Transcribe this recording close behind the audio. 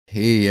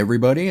Hey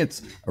everybody,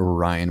 it's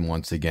Ryan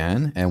once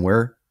again, and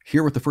we're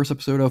here with the first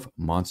episode of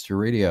Monster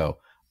Radio.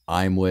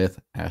 I'm with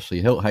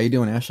Ashley Hilt. How you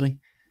doing, Ashley?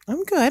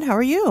 I'm good. How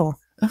are you?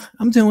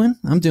 I'm doing.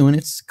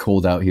 It's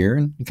cold out here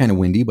and kind of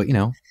windy, but it's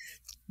all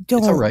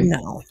Don't right.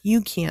 know.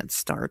 You can't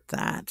start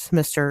that,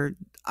 Mister.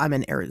 I'm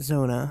in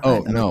Arizona.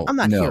 Oh no, I'm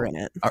not no. hearing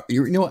it.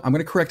 You know what? I'm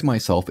going to correct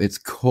myself. It's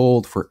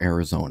cold for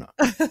Arizona.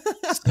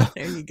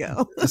 There you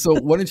go. So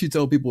why don't you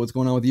tell people what's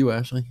going on with you,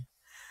 Ashley?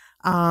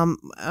 Yeah.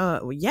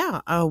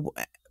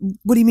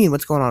 What do you mean?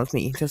 What's going on with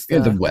me? Just Yeah,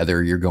 the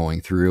weather you're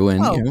going through,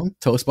 and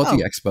tell us about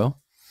the expo.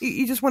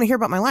 You just want to hear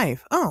about my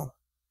life? Oh,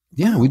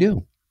 Yeah, wow. we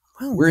do.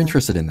 Wow, We're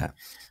interested in that.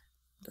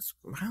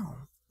 Wow.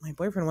 My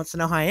boyfriend wants to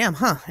know how I am.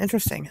 Huh?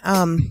 Interesting.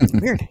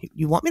 Weird.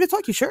 You want me to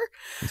talk? You sure?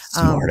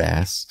 Smart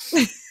ass.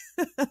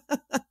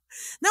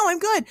 No, I'm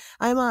good.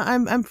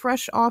 I'm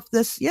fresh off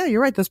this. Yeah,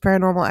 you're right. This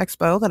paranormal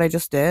expo that I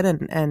just did,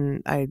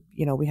 and I,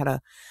 we had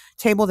a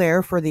table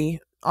there for the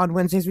on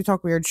Wednesdays we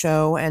talk weird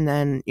show, and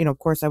then of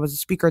course I was a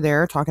speaker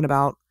there talking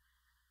about.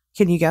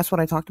 Can you guess what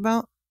I talked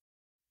about?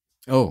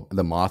 Oh,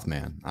 the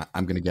Mothman.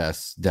 I'm going to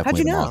guess How'd definitely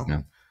you the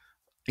know?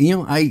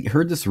 Mothman. I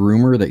heard this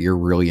rumor that you're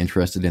really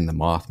interested in the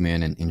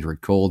Mothman and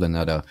Injured Cold and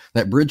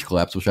that bridge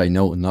collapse, which I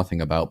know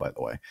nothing about, by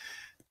the way.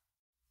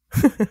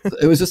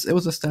 It was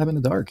a stab in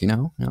the dark,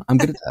 I'm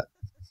good at that.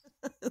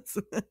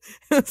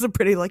 It's a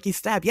pretty lucky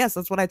stab. Yes,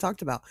 that's what I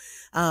talked about.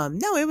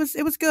 No, it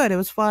was good. It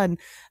was fun.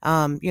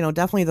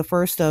 Definitely the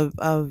first of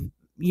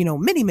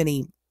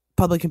many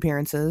public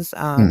appearances.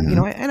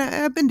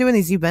 I've been doing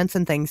these events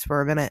and things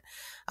for a minute.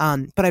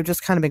 But I've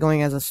just kind of been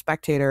going as a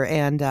spectator,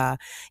 and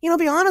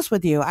be honest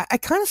with you, I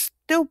kind of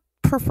still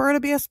prefer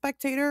to be a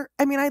spectator.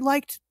 I mean, I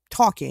liked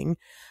talking.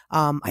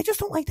 I just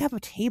don't like to have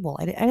a table.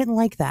 I didn't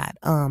like that.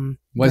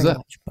 Why is that?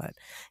 Much, but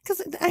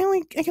because I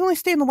can only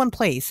stay in the one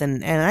place,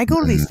 and I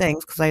go to these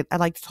things because I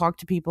like to talk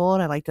to people,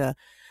 and I like to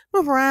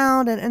move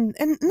around, and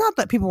not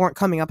that people weren't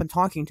coming up and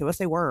talking to us,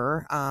 they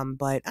were.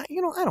 But I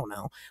don't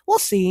know. We'll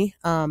see.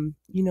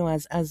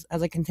 As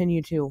I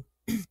continue to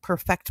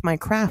perfect my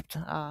craft,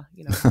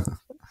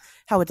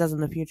 how it does in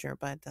the future.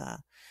 But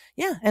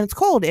yeah, and it's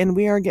cold, and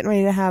we are getting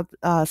ready to have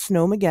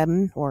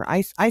Snowmageddon or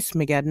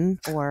Ice-mageddon,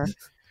 or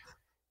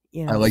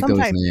I like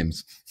those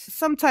names.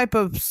 Some type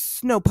of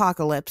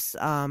snowpocalypse.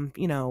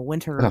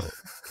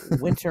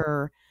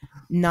 Winter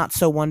not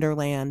so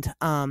wonderland.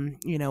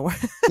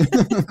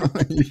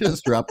 You're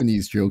just dropping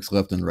these jokes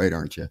left and right,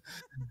 aren't you?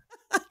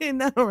 I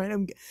know, right?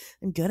 I'm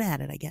good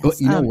at it, I guess. But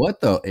you know what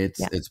though?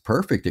 It's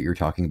perfect that you're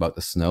talking about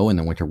the snow and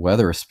the winter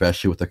weather,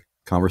 especially with the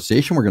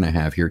conversation we're going to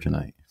have here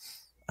tonight.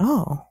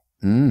 Oh.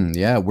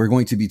 Yeah, we're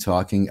going to be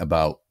talking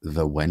about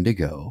the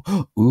Wendigo.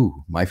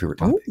 Ooh, my favorite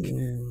topic.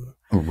 Ooh.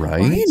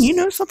 Right? Ryan, you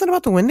know something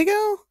about the Wendigo?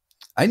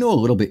 I know a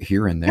little bit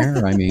here and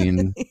there. I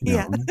mean,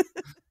 yeah.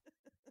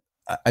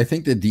 I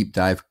think the deep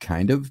dive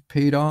kind of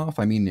paid off.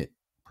 I mean, it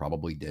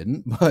probably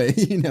didn't, but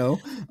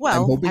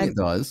well, I'm hoping it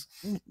does.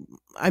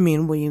 I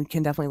mean, we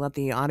can definitely let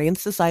the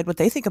audience decide what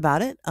they think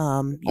about it.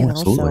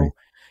 Absolutely. So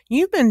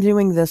you've been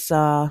doing this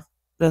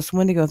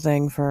Wendigo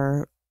thing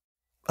for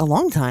a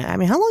long time. I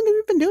mean, how long have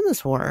you been doing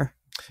this for?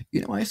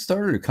 I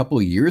started a couple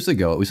of years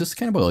ago. It was just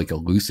kind of like a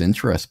loose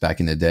interest back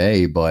in the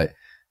day, but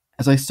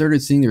as I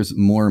started seeing there's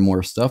more and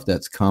more stuff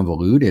that's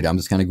convoluted, I'm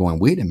just kind of going,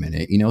 wait a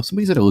minute,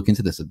 somebody's got to look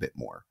into this a bit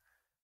more.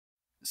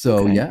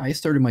 So yeah, I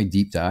started my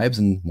deep dives,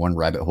 and one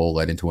rabbit hole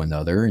led into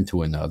another, and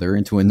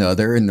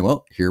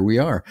well, here we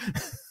are.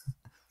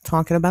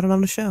 Talking about it on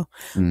the show.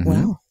 Mm-hmm.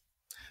 Wow.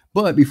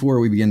 But before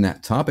we begin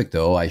that topic,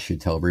 though, I should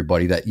tell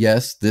everybody that,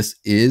 yes, this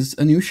is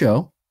a new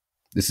show.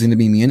 This is going to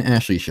be me and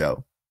Ashley's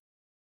show.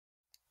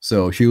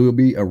 So she will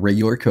be a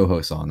regular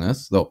co-host on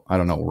this, though I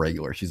don't know,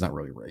 regular. She's not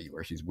really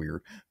regular. She's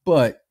weird.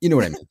 But you know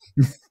what I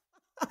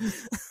mean.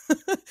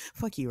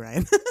 Fuck you,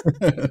 Ryan.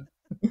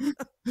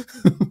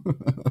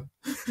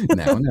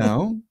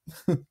 Now.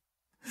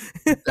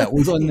 That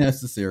was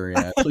unnecessary,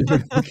 actually.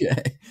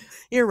 Okay.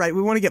 You're right.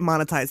 We want to get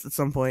monetized at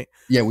some point.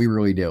 Yeah, we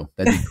really do.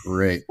 That'd be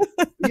great.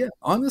 Yeah,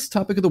 on this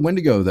topic of the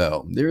Wendigo,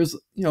 though, there's,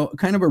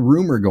 kind of a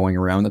rumor going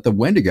around that the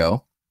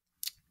Wendigo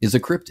is a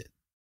cryptid.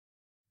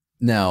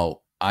 Now,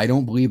 I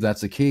don't believe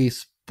that's the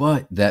case,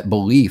 but that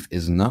belief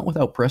is not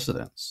without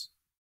precedence.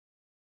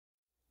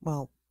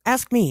 Well,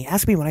 ask me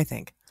what I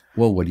think.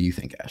 Well, what do you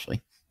think,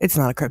 Ashley? It's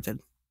not a cryptid.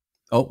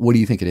 Oh, what do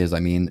you think it is? I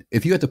mean,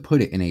 if you had to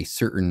put it in a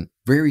certain,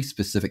 very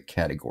specific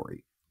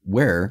category,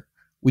 where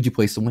would you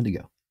place the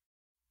Wendigo?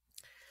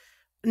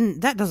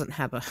 That doesn't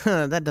have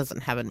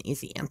an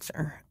easy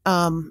answer.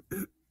 Well,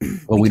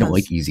 we don't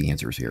like easy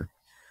answers here.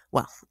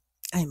 Well,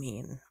 I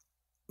mean,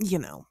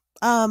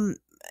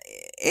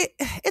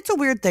 it's a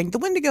weird thing. The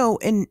Wendigo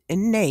in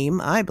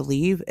name, I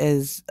believe,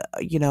 is a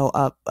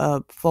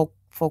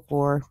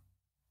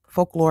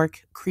folkloric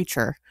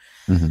creature.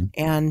 Mm-hmm.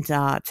 And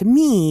to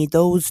me,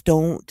 those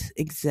don't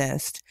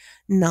exist.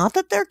 Not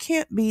that there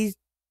can't be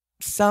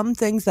some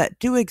things that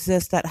do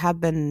exist that have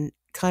been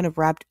kind of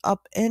wrapped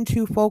up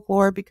into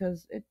folklore,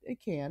 because it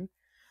can.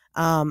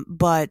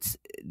 But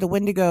the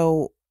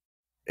Wendigo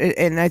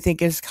and I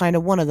think is kind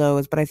of one of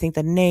those, but I think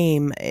the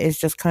name is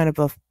just kind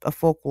of a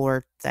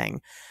folklore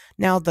thing.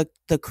 Now the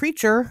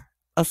creature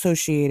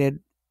associated,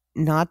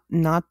 not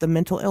the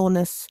mental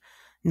illness,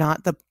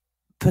 not the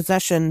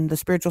possession, the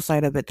spiritual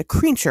side of it, the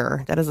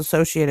creature that is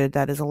associated,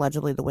 that is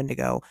allegedly the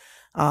Wendigo.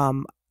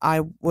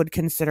 I would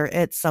consider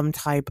it some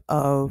type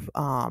of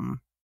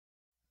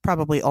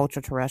probably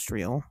ultra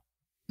terrestrial.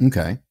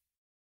 Okay.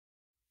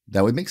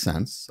 That would make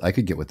sense. I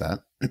could get with that.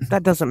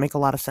 That doesn't make a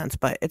lot of sense,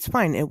 but it's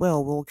fine. It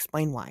will. We'll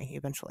explain why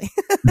eventually.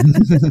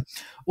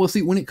 Well,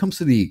 see, when it comes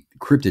to the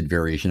cryptid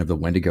variation of the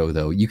Wendigo,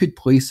 though, you could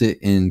place it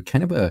in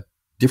kind of a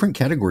different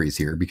categories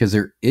here because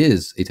there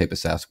is a type of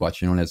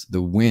Sasquatch known as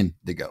the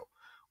Wendigo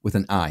with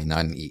an I,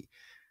 not an E.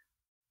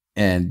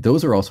 And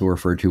those are also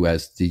referred to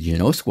as the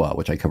Genosqua,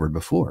 which I covered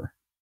before.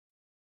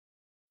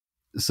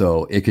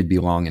 So it could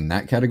belong in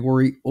that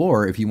category,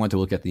 or if you want to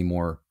look at the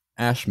more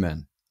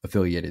Ashmen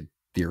affiliated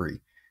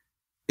theory,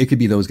 it could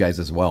be those guys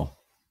as well.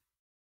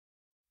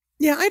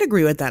 Yeah, I'd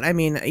agree with that. I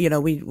mean,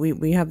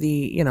 we have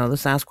the, the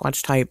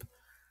Sasquatch type,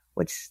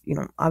 which,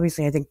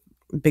 obviously I think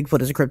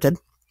Bigfoot is a cryptid.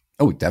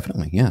 Oh,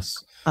 definitely.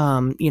 Yes.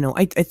 I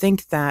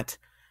think that,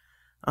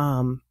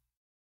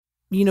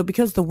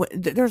 because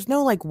there's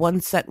no like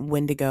one set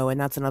Wendigo, and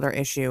that's another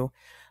issue.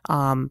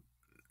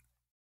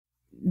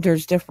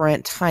 There's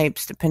different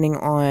types depending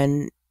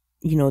on,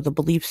 the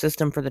belief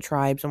system for the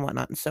tribes and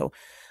whatnot. And so,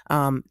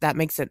 that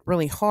makes it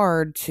really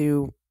hard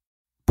to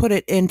put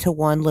it into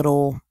one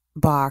little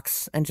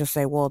box and just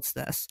say, well, it's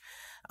this.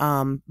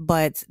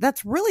 But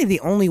that's really the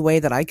only way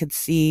that I could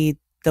see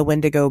the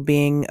Wendigo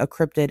being a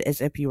cryptid, is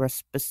if you were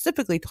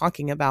specifically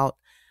talking about,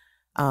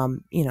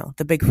 the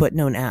Bigfoot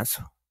known as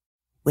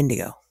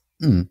Wendigo.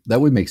 That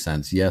would make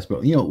sense. Yes.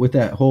 But, with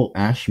that whole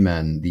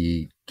Ashmen,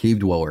 the cave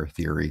dweller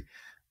theory,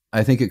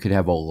 I think it could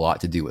have a lot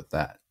to do with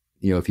that.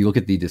 If you look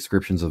at the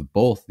descriptions of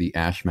both the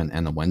Ashmen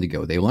and the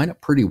Wendigo, they line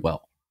up pretty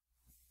well.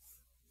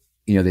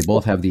 They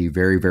both have the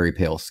very, very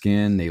pale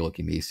skin. They look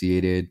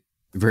emaciated,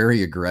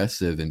 very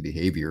aggressive in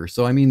behavior.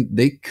 So, I mean,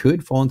 they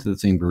could fall into the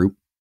same group.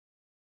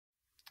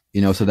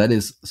 So that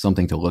is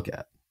something to look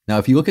at. Now,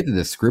 if you look at the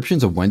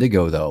descriptions of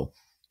Wendigo, though,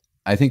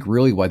 I think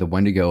really why the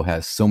Wendigo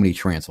has so many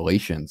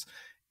translations,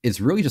 it's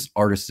really just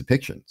artist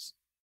depictions.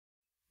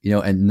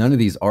 And none of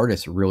these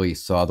artists really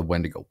saw the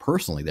Wendigo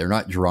personally. They're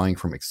not drawing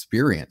from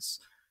experience.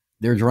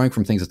 They're drawing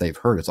from things that they've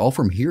heard. It's all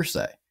from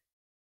hearsay.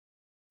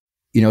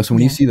 So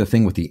when you see the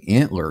thing with the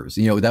antlers,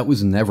 that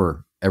was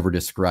never ever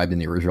described in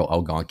the original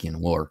Algonquian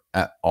lore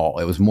at all.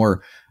 It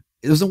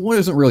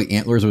wasn't really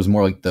antlers. It was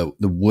more like the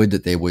wood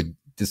that they would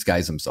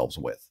disguise themselves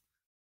with.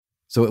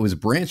 So it was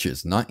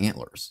branches, not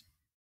antlers.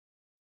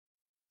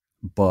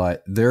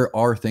 But there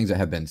are things that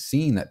have been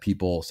seen that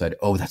people said,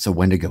 oh, that's a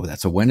Wendigo.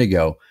 That's a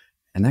Wendigo.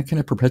 And that kind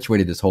of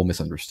perpetuated this whole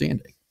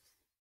misunderstanding.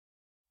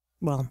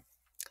 Well,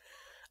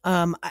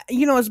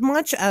 as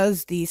much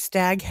as the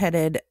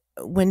stag-headed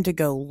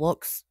Wendigo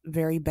looks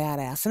very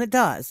badass, and it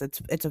does.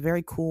 It's a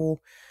very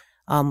cool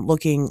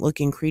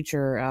looking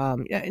creature.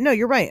 No,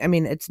 you're right. I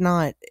mean, that's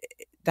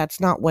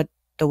not what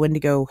the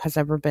Wendigo has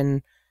ever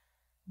been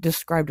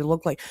described to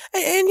look like.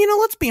 And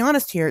let's be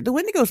honest here. The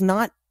Wendigo's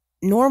not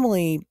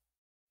normally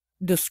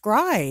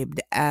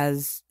described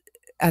as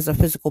a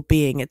physical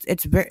being.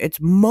 It's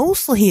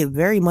mostly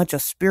very much a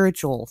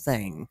spiritual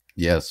thing.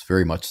 Yes,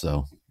 very much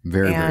so.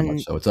 Very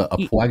much so. It's a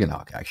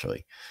Pwaganok,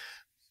 actually.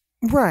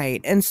 Right.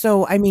 And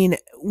so, I mean,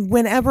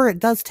 whenever it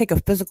does take a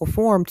physical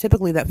form,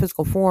 typically that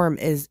physical form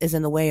is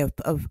in the way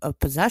of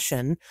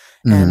possession.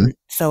 Mm-hmm. And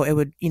so it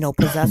would,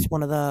 possess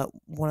one of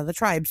the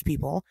tribes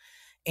people.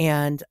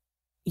 And,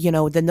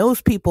 then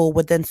those people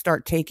would then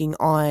start taking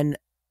on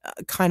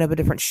kind of a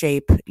different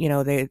shape.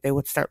 They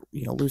would start,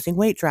 losing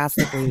weight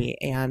drastically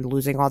and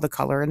losing all the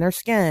color in their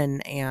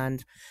skin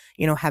and,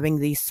 having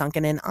these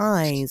sunken in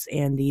eyes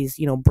and these,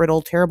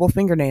 brittle, terrible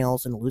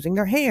fingernails and losing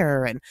their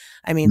hair. And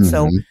I mean,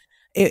 so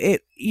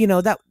it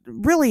that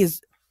really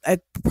is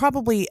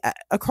probably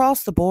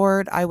across the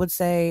board, I would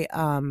say,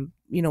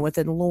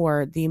 within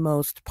lore, the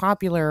most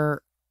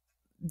popular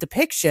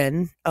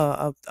depiction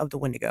of the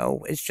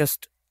Wendigo is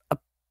just a,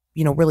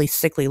 really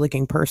sickly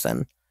looking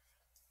person.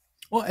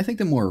 Well, I think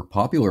the more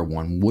popular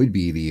one would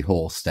be the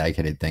whole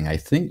stag-headed thing. I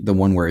think the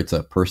one where it's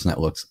a person that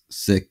looks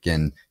sick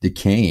and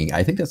decaying,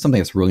 I think that's something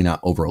that's really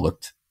not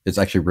overlooked. It's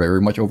actually very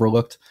much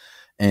overlooked.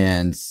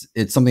 And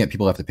it's something that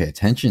people have to pay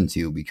attention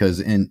to because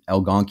in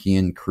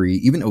Algonquian, Cree,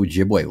 even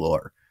Ojibwe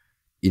lore,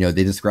 they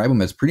describe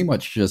them as pretty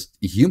much just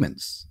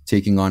humans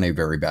taking on a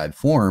very bad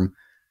form.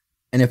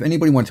 And if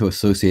anybody wanted to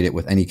associate it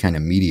with any kind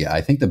of media,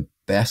 I think the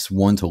best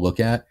one to look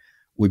at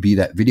would be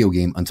that video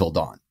game Until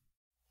Dawn.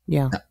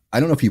 Yeah. Now, I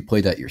don't know if you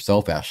played that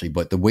yourself, Ashley,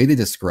 but the way they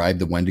described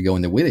the Wendigo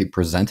and the way they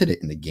presented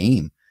it in the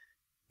game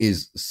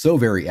is so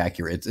very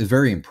accurate. It's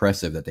very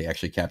impressive that they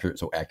actually captured it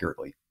so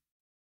accurately.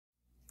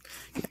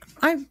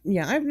 I've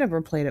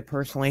never played it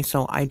personally,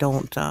 so I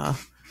don't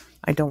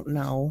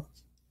know.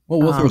 Well,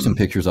 we'll throw some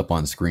pictures up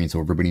on screen so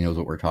everybody knows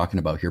what we're talking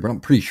about here, but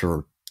I'm pretty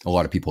sure a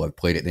lot of people have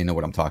played it. They know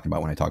what I'm talking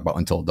about when I talk about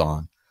Until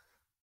Dawn.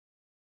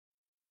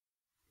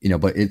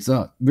 But it's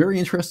very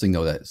interesting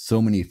though that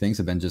so many things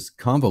have been just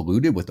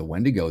convoluted with the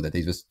Wendigo that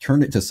they just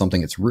turned it to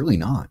something it's really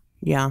not.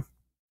 Yeah.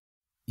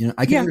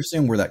 I can Yeah.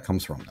 understand where that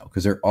comes from though,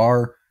 because there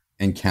are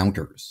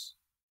encounters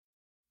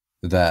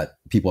that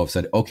people have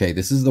said, okay,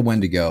 this is the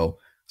Wendigo,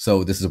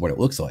 so this is what it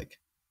looks like.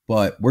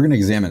 But we're going to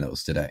examine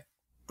those today.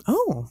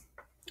 Oh.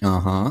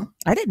 Uh-huh.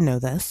 I didn't know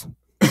this.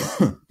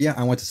 Yeah,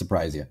 I want to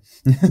surprise you.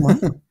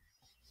 What?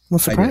 Well,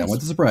 surprise. I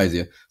want to surprise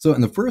you. So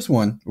in the first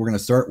one we're going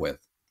to start with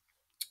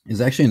is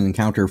actually an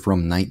encounter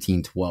from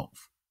 1912.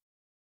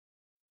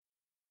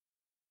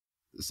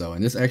 So,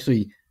 and this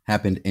actually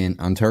happened in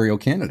Ontario,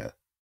 Canada.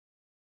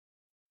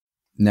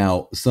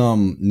 Now,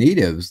 some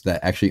natives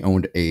that actually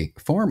owned a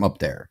farm up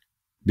there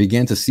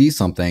began to see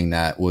something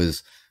that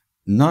was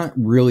not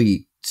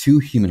really too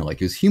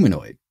human-like. It was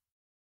humanoid,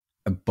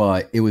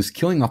 but it was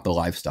killing off the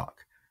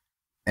livestock.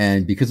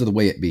 And because of the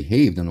way it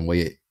behaved and the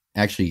way it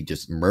actually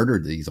just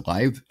murdered these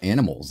live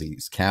animals,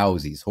 these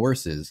cows, these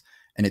horses,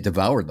 and it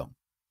devoured them,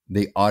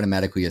 they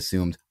automatically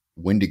assumed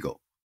Wendigo.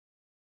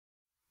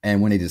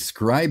 And when they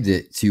described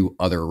it to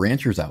other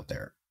ranchers out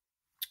there,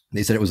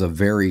 they said it was a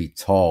very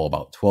tall,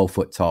 about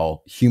 12-foot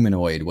tall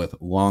humanoid with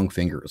long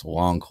fingers,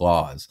 long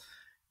claws.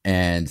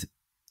 And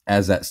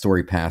as that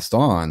story passed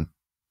on,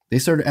 they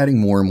started adding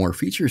more and more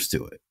features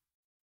to it.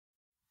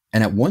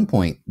 And at one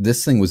point,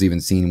 this thing was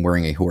even seen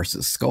wearing a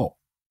horse's skull.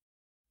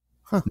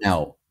 Huh.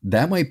 Now,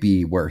 that might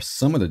be where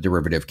some of the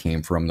derivative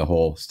came from, the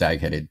whole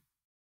stag-headed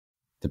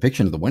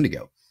depiction of the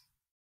Wendigo.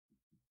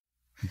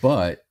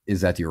 But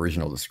is that the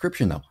original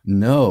description, though?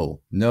 No.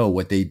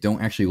 What they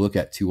don't actually look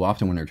at too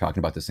often when they're talking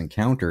about this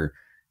encounter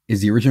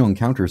is the original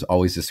encounter is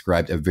always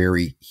described a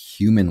very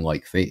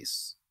human-like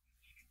face.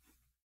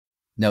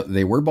 Now,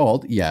 they were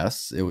bald,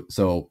 yes.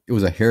 So it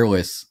was a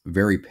hairless,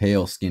 very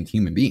pale-skinned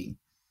human being.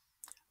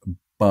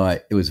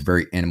 But it was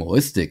very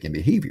animalistic in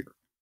behavior.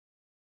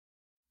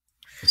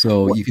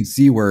 So you can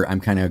see where I'm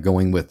kind of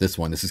going with this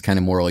one. This is kind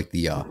of more like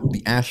the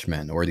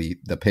Ashmen, or the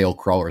pale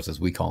crawlers, as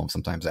we call them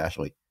sometimes,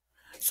 Ashley.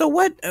 So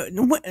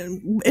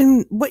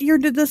in what year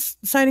did this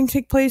sighting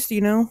take place? Do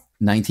you know?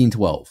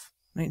 1912.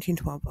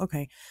 1912.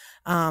 Okay.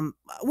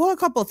 Well, a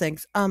couple of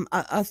things.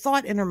 A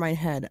thought entered my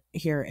head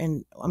here,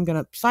 and I'm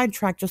gonna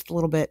sidetrack just a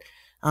little bit.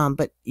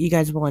 But you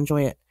guys will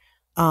enjoy it.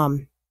 Are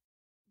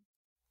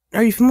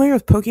you familiar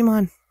with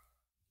Pokemon?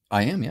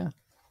 I am, yeah.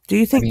 Do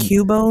you think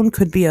Cubone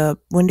could be a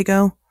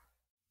Wendigo?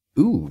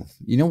 Ooh,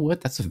 you know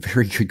what? That's a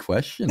very good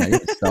question. I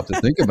didn't stop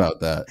to think about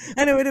that.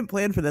 I know I didn't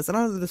plan for this. I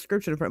don't have the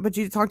description for it, but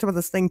you talked about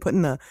this thing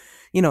putting a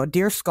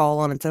deer skull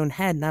on its own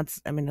head, and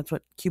that's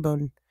what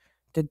Cubone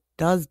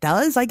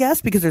does, I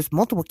guess, because there's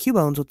multiple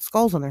Cubones with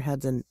skulls on their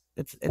heads, and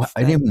it's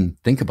I didn't even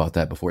think about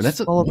that before. That's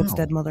skull of its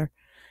dead mother.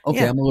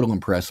 Okay, yeah. I'm a little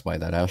impressed by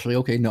that, Ashley.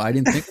 Okay, no, I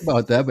didn't think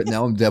about that, but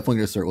now I'm definitely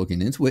going to start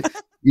looking into it.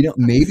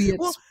 Maybe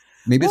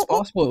it's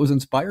possible it was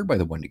inspired by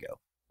the Wendigo.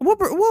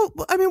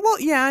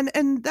 Yeah,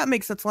 and that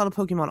makes sense. A lot of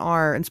Pokemon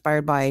are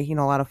inspired by a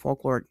lot of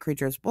folkloric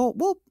creatures.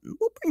 We'll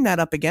bring that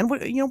up again.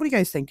 What do you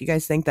guys think? Do you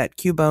guys think that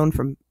Cubone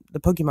from the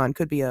Pokemon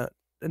could be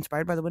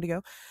inspired by the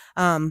Wendigo?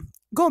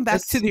 Going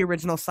back to the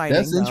original sighting.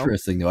 That's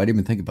interesting, though. I didn't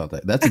even think about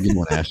that. That's a good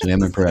one, Ashley.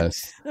 I'm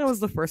impressed. That was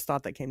the first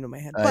thought that came to my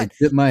head. I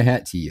tip my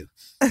hat to you.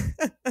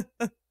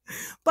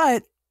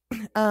 But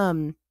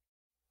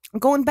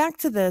going back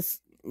to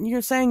this,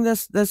 you're saying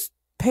this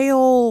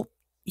pale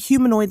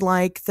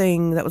humanoid-like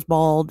thing that was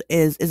bald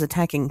is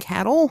attacking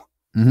cattle,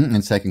 and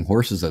attacking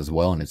horses as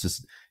well. And it's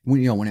just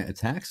when it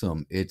attacks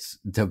them, it's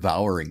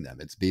devouring them.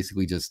 It's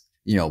basically just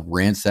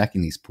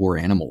ransacking these poor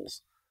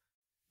animals.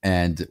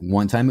 And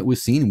one time it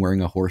was seen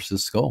wearing a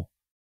horse's skull.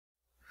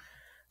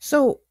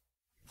 So,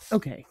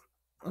 okay,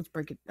 let's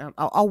break it down.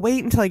 I'll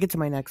wait until I get to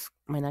my next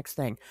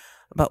thing,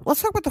 but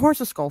let's talk about the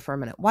horse's skull for a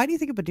minute. Why do you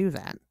think it would do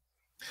that?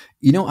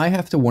 I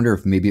have to wonder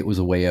if maybe it was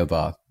a way of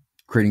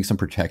creating some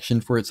protection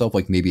for itself.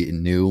 Like maybe it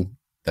knew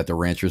that the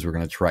ranchers were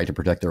going to try to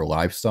protect their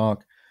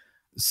livestock.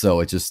 So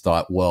it just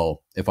thought,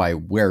 well, if I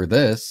wear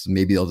this,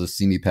 maybe they'll just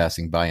see me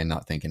passing by and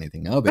not think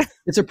anything of it.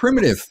 It's a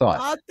primitive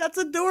thought. That's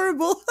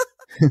adorable.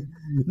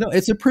 No,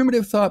 it's a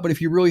primitive thought. But if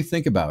you really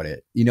think about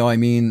it,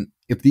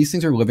 if these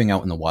things are living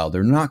out in the wild,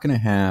 they're not going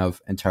to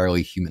have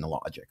entirely human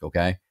logic.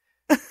 Okay.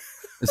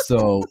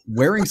 So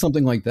wearing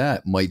something like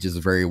that might just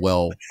very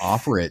well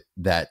offer it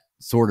that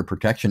sort of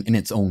protection in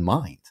its own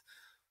mind.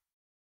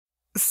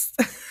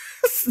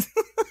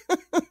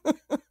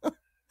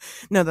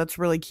 No, that's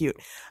really cute.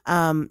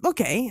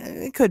 Okay,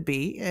 it could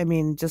be.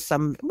 Just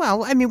some.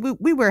 Well,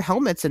 we wear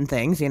helmets and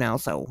things,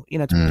 so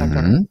to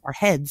protect our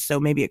heads. So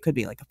maybe it could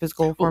be like a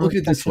physical form. Well, look at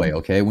it this way,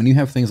 okay? When you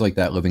have things like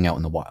that living out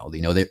in the wild,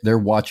 they're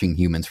watching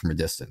humans from a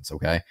distance,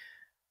 okay?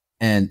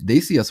 And they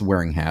see us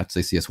wearing hats,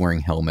 they see us wearing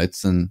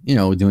helmets, and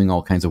doing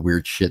all kinds of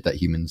weird shit that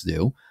humans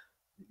do.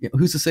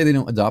 Who's to say they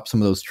don't adopt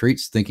some of those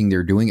traits thinking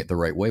they're doing it the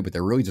right way, but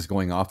they're really just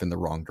going off in the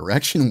wrong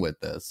direction with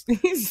this?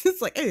 He's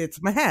just like, hey,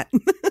 it's my hat.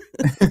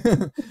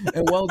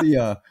 And while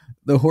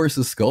the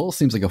horse's skull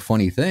seems like a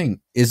funny thing,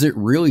 is it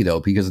really,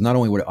 though? Because not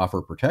only would it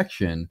offer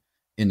protection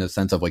in the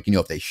sense of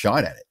if they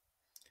shot at it,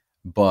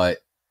 but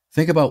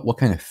Think about what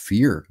kind of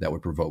fear that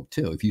would provoke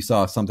too. If you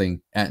saw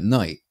something at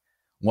night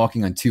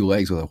walking on two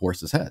legs with a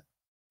horse's head.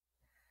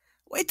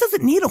 It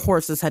doesn't need a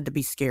horse's head to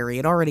be scary.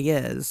 It already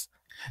is.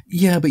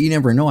 Yeah, but you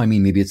never know. I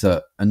mean, maybe it's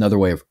another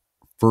way of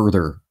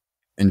further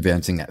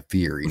advancing that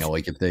fear.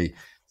 Like if they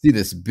see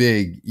this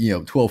big,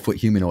 12-foot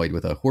humanoid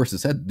with a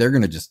horse's head, they're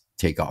going to just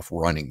take off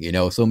running,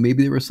 So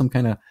maybe there was some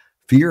kind of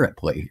fear at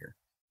play here.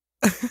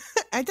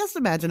 I just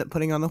imagine it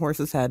putting on the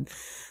horse's head,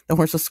 the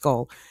horse's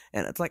skull,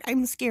 and it's like,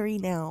 I'm scary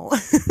now.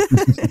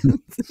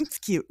 It's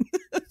cute.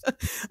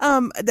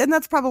 And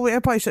that's probably, I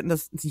probably shouldn't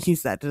have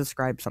used that to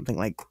describe something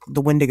like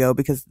the Wendigo,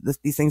 because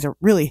these things are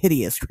really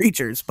hideous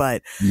creatures.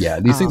 But yeah,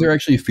 these things are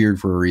actually feared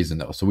for a reason,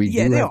 though. So we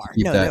do have to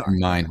keep that in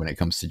mind when it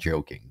comes to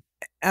joking.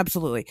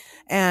 Absolutely.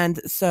 And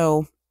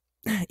so,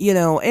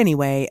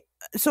 anyway,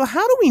 so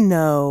how do we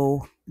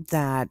know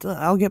that,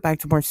 I'll get back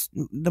to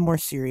the more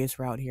serious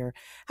route here.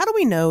 How do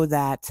we know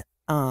that,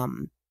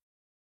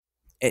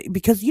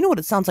 because what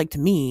it sounds like to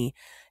me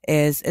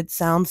is, it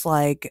sounds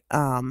like,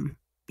 a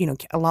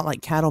lot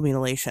like cattle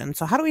mutilation.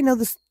 So how do we know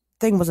this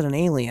thing wasn't an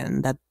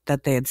alien that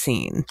they had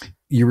seen?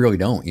 You really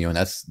don't, and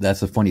that's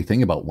the funny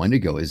thing about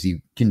Wendigo is you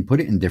can put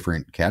it in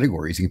different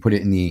categories. You can put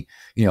it in the,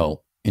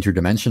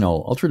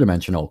 interdimensional,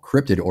 ultradimensional,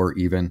 cryptid, or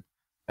even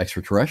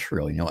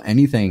extraterrestrial.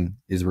 Anything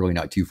is really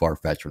not too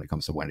far-fetched when it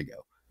comes to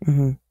Wendigo.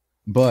 Mm-hmm.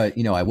 But,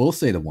 I will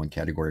say the one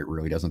category it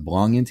really doesn't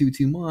belong into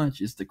too much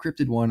is the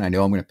cryptid one. I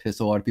know I'm going to piss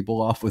a lot of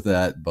people off with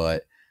that,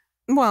 but...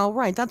 Well,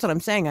 right, that's what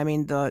I'm saying. I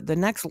mean, the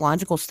next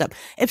logical step,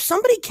 if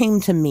somebody came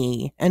to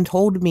me and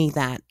told me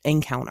that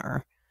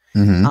encounter,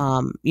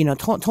 mm-hmm.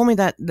 Told me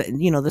that,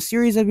 the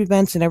series of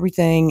events and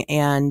everything,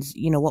 and,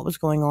 what was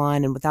going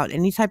on, and without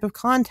any type of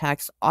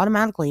context,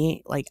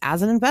 automatically, like,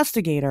 as an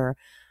investigator,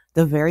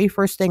 the very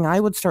first thing I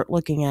would start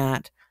looking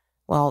at,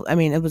 well, I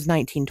mean, it was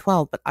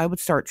 1912, but I would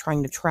start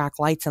trying to track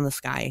lights in the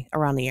sky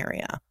around the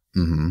area.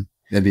 Mm-hmm.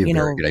 That'd be a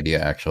very good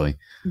idea, actually.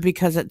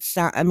 Because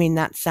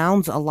that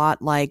sounds a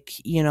lot like,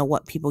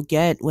 what people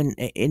get when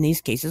in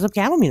these cases of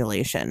cattle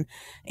mutilation.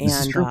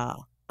 And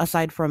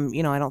aside from,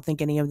 I don't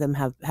think any of them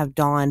have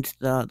donned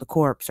the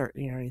corpse or,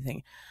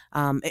 anything.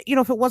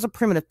 If it was a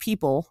primitive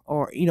people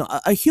or,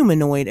 a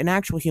humanoid, an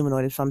actual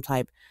humanoid of some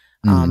type,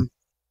 mm-hmm.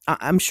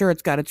 I'm sure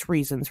it's got its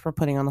reasons for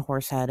putting on the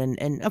horse head,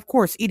 and of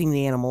course eating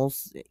the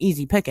animals,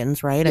 easy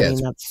pickings, right? Yeah, I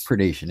mean, that's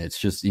predation. It's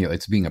just,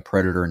 it's being a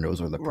predator and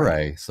those are the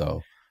prey. Right.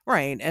 So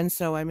right. And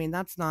so, I mean,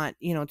 that's not,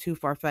 too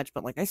far fetched,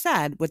 but like I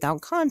said,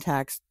 without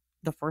context,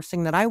 the first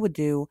thing that I would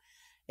do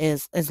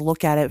is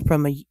look at it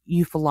from a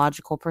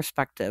ufological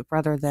perspective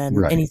rather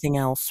than anything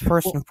else,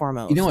 first and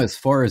foremost. As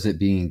far as it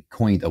being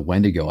coined a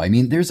Wendigo, I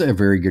mean, there's a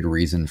very good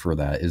reason for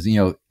that is,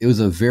 it was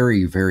a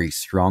very, very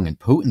strong and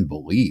potent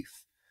belief.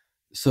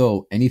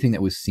 So anything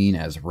that was seen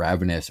as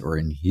ravenous or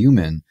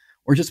inhuman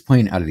or just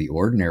plain out of the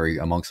ordinary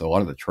amongst a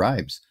lot of the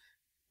tribes,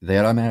 they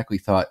automatically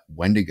thought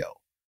Wendigo.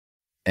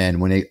 And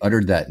when they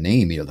uttered that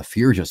name, the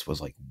fear just was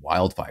like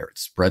wildfire. It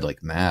spread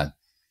like mad.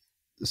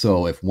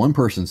 So if one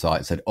person saw it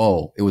and said,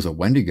 oh, it was a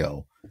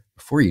Wendigo,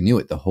 before you knew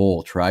it, the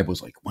whole tribe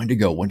was like,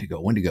 Wendigo,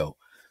 Wendigo, Wendigo.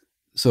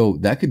 So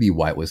that could be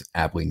why it was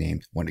aptly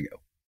named Wendigo.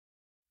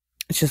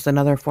 It's just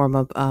another form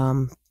of,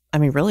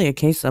 really a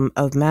case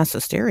of mass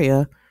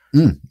hysteria.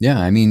 Yeah,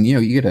 I mean,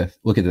 you got to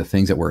look at the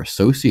things that were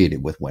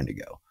associated with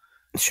Wendigo.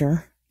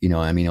 Sure.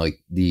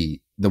 Like the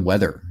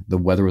weather. The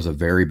weather was a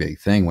very big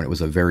thing. When it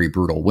was a very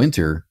brutal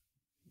winter,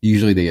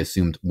 usually they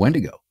assumed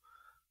Wendigo.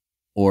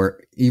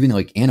 Or even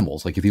like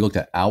animals. Like if you looked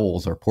at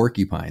owls or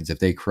porcupines, if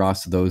they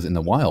crossed those in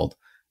the wild,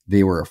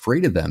 they were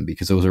afraid of them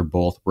because those are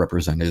both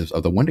representatives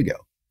of the Wendigo.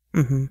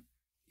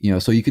 Mm-hmm.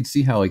 So you could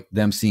see how like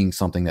them seeing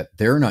something that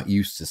they're not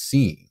used to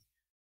seeing,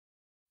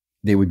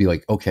 they would be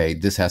like, okay,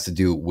 this has to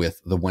do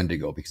with the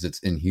Wendigo because it's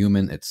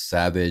inhuman, it's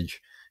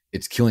savage,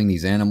 it's killing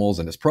these animals,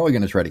 and it's probably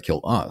going to try to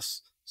kill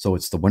us. So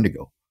it's the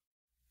Wendigo.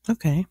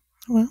 Okay.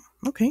 Well,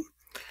 okay.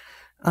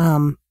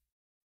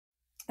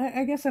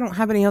 I guess I don't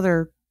have any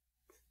other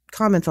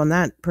comments on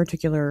that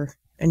particular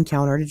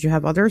encounter. Did you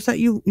have others that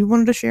you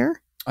wanted to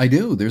share? I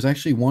do. There's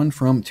actually one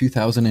from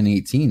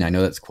 2018. I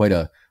know that's quite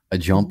a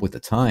jump with the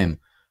time,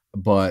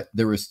 but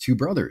there was two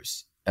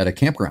brothers at a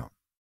campground.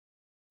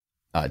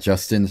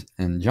 Justin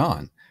and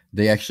John,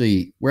 they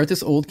actually were at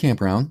this old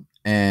campground,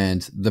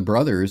 and the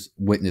brothers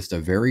witnessed a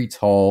very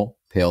tall,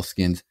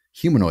 pale-skinned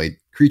humanoid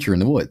creature in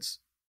the woods.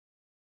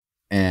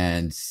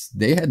 And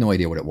they had no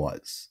idea what it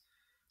was,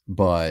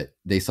 but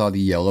they saw the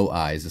yellow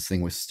eyes. This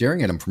thing was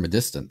staring at them from a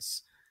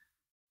distance,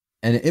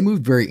 and it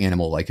moved very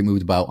animal-like. It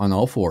moved about on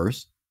all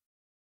fours,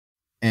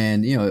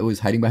 and it was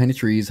hiding behind the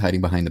trees,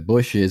 hiding behind the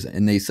bushes,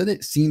 and they said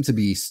it seemed to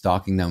be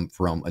stalking them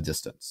from a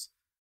distance.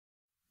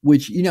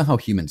 Which, you know how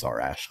humans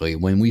are, Ashley.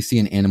 When we see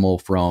an animal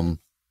from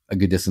a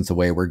good distance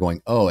away, we're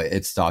going, oh,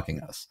 it's stalking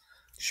us.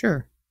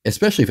 Sure.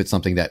 Especially if it's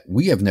something that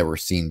we have never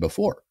seen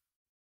before.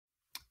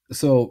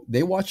 So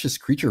they watched this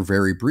creature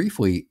very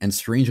briefly, and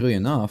strangely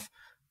enough,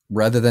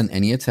 rather than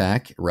any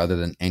attack, rather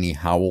than any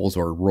howls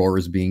or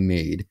roars being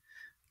made,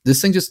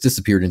 this thing just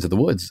disappeared into the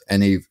woods,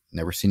 and they've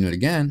never seen it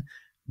again.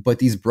 But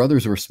these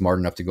brothers were smart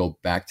enough to go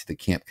back to the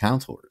camp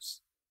counselors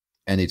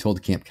and they told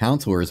the camp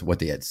counselors what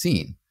they had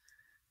seen.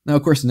 Now,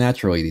 of course,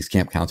 naturally, these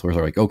camp counselors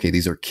are like, okay,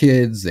 these are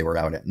kids. They were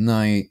out at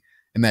night.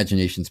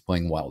 Imagination's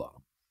playing wild on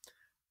them.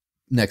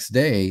 Next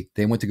day,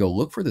 they went to go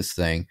look for this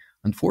thing.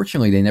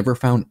 Unfortunately, they never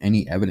found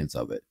any evidence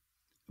of it.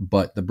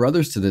 But the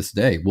brothers to this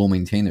day will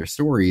maintain their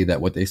story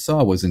that what they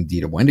saw was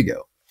indeed a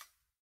Wendigo.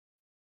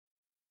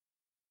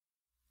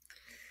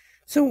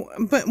 So,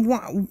 but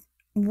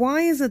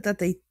why is it that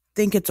they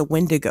think it's a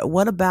Wendigo?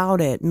 What about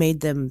it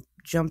made them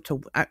jump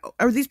to...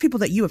 Are these people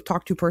that you have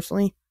talked to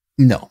personally?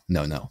 No.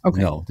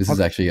 Okay. No, this is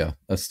actually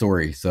a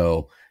story.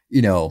 So,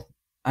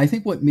 I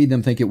think what made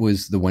them think it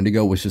was the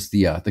Wendigo was just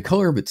the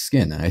color of its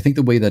skin. And I think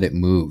the way that it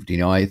moved.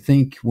 I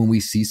think when we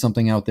see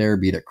something out there,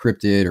 be it a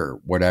cryptid or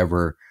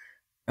whatever,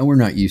 and we're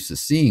not used to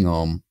seeing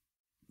them,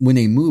 when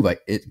they move,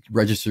 it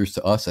registers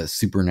to us as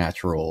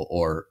supernatural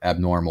or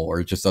abnormal,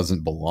 or it just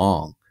doesn't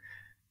belong.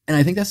 And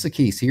I think that's the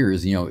case here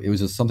is, it was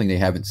just something they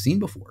haven't seen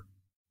before.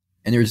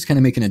 And they're just kind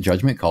of making a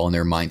judgment call and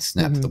their mind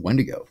snapped to the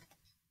Wendigo.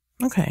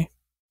 Okay.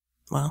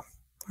 Well,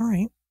 all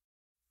right.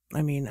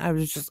 I mean,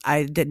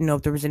 I didn't know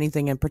if there was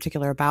anything in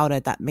particular about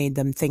it that made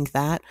them think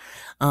that.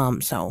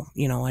 So,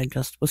 I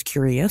just was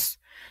curious.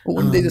 Well,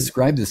 when they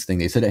described this thing,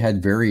 they said it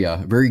had very,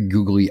 very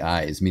googly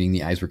eyes, meaning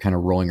the eyes were kind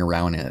of rolling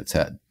around in its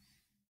head.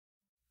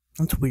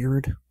 That's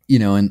weird.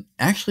 And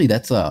actually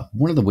that's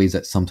one of the ways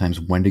that sometimes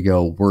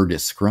Wendigo were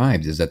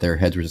described is that their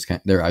eyes were just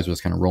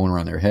kind of rolling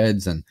around their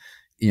heads, and,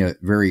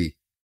 very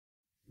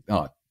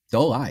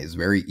dull eyes,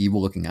 very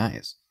evil looking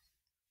eyes.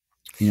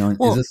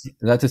 Is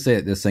that to say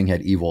that this thing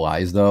had evil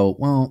eyes though?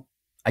 Well,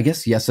 I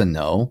guess yes and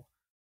no.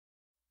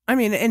 I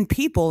mean, in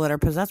people that are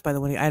possessed by the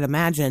Wendigo, I'd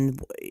imagine,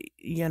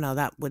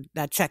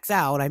 that checks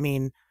out. I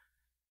mean,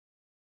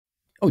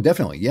 oh,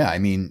 definitely. Yeah. I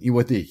mean,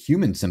 with the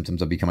human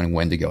symptoms of becoming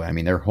Wendigo, I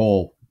mean, their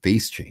whole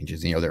face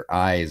changes, their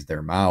eyes,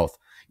 their mouth,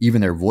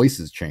 even their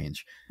voices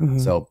change. Mm-hmm.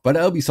 So, but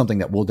that'll be something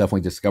that we'll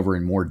definitely discover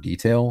in more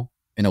detail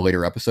in a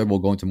later episode. We'll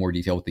go into more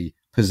detail with the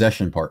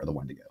possession part of the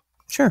Wendigo.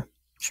 Sure.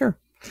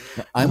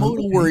 Now, I'm a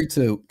little worried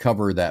to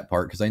cover that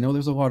part because I know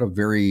there's a lot of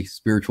very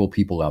spiritual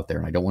people out there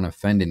and I don't want to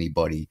offend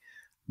anybody.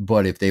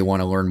 But if they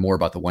want to learn more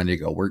about the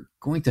Wendigo, we're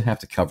going to have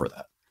to cover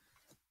that.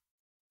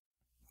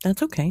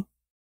 That's okay.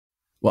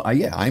 Well,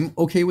 I'm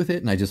okay with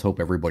it, and I just hope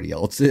everybody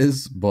else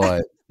is.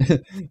 But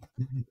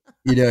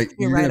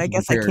you're right. I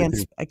guess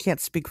I can't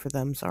speak for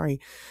them. Sorry.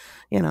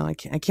 I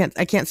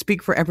can't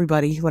speak for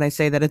everybody when I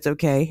say that it's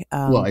okay.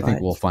 Well, I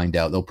think we'll find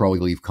out. They'll probably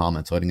leave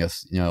comments letting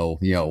us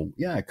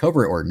yeah,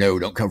 cover it, or no,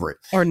 don't cover it,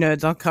 or no,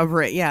 don't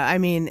cover it. Yeah, I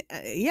mean,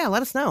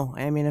 let us know.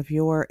 I mean,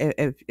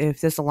 if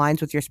this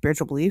aligns with your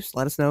spiritual beliefs,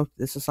 let us know if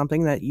this is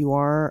something that you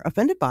are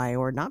offended by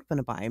or not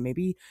offended by.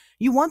 Maybe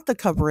you want the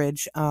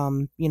coverage,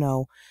 and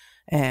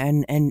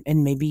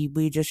maybe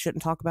we just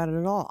shouldn't talk about it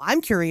at all.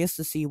 I'm curious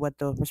to see what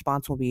the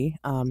response will be.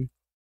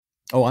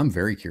 Oh, I'm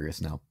very curious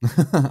now.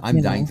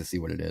 I'm dying to see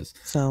what it is.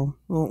 So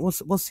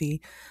we'll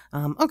see.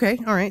 Okay,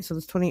 all right. So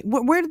this 20.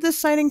 Where did this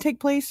sighting take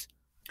place?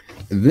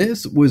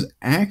 This was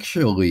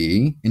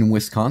actually in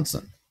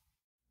Wisconsin.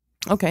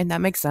 Okay, that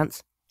makes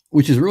sense.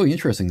 Which is really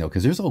interesting though,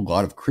 because there's a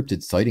lot of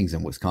cryptid sightings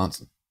in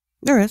Wisconsin.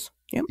 There is.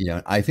 Yep.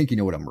 I think you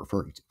know what I'm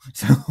referring to.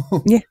 So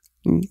yeah.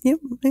 Yep.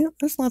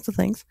 There's lots of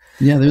things.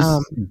 Yeah, there's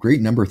a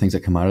great number of things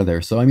that come out of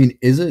there. So I mean,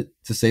 is it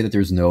to say that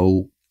there's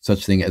no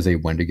such thing as a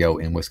Wendigo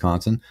in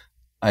Wisconsin?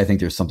 I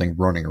think there's something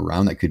running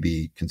around that could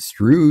be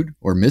construed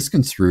or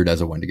misconstrued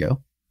as a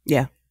Wendigo.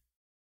 Yeah.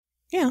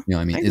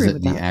 I mean, is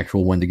it the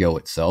actual Wendigo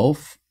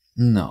itself?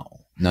 No.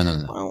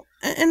 Well,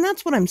 and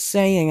that's what I'm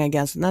saying, I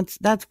guess. And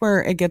that's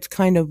where it gets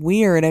kind of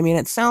weird. I mean,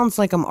 it sounds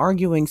like I'm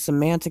arguing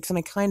semantics, and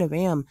I kind of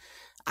am.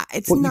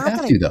 It's not you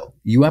have to, though.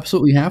 You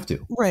absolutely have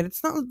to. Right.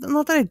 It's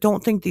not that I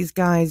don't think these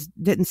guys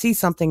didn't see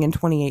something in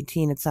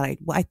 2018. It's that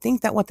I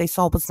think that what they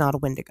saw was not a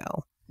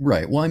Wendigo.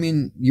 Right. Well, I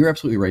mean, you're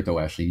absolutely right, though,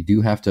 Ashley. You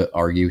do have to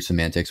argue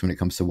semantics when it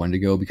comes to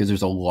Wendigo because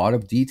there's a lot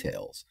of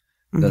details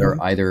that are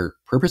either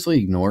purposely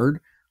ignored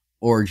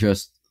or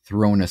just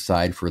thrown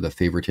aside for the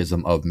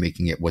favoritism of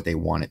making it what they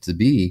want it to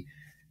be.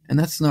 And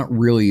that's not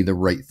really the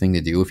right thing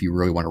to do if you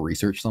really want to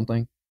research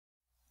something.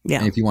 Yeah.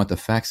 And if you want the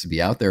facts to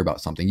be out there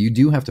about something, you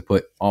do have to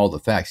put all the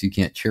facts. You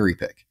can't cherry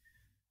pick.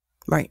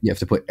 Right. You have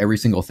to put every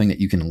single thing that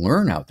you can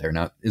learn out there.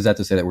 Now, is that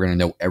to say that we're going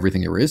to know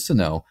everything there is to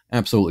know?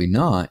 Absolutely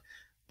not.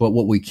 But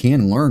what we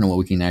can learn and what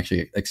we can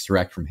actually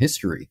extract from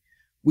history,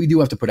 we do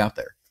have to put out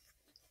there.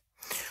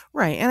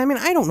 Right. And I mean,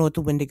 I don't know what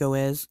the Wendigo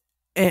is.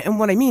 And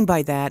what I mean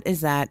by that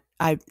is that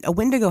a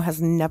Wendigo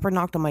has never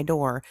knocked on my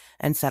door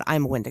and said,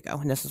 I'm a Wendigo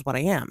and this is what I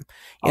am.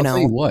 I'll tell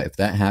you what, if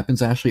that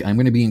happens, Ashley, I'm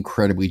going to be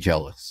incredibly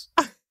jealous.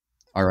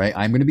 All right.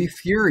 I'm going to be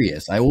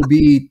furious. I will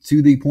be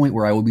to the point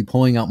where I will be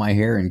pulling out my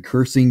hair and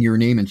cursing your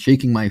name and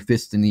shaking my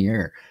fist in the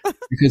air.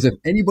 Because if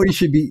anybody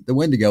should meet the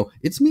Wendigo,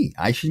 it's me.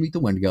 I should meet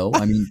the Wendigo.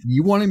 I mean,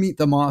 you want to meet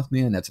the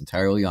Mothman, that's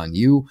entirely on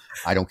you.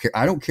 I don't care.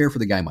 I don't care for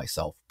the guy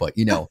myself. But,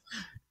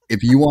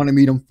 if you want to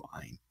meet him,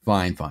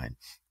 fine.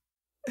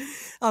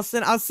 I'll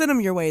send them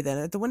your way then.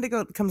 If the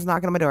Wendigo comes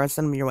knocking on my door, I'll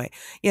send them your way.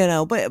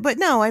 But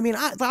no, I mean,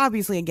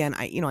 obviously, again,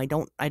 I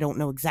don't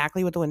know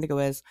exactly what the Wendigo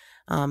is,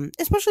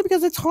 especially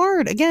because it's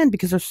hard. Again,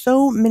 because there's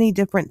so many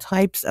different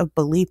types of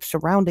beliefs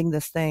surrounding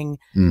this thing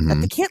that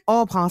they can't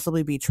all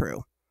possibly be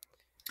true.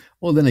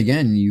 Well, then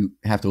again, you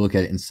have to look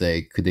at it and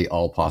say, could they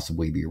all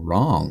possibly be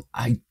wrong?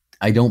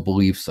 I don't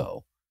believe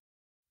so.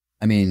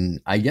 I mean,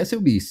 I guess it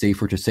would be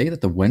safer to say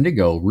that the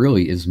Wendigo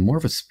really is more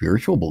of a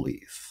spiritual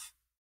belief.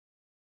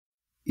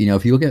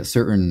 If you look at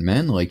certain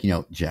men like,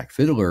 Jack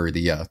Fiddler,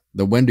 the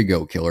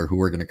Wendigo killer, who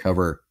we're going to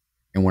cover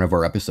in one of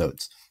our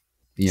episodes,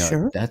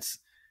 Sure. that's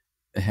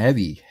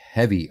heavy,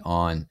 heavy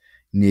on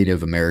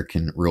Native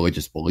American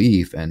religious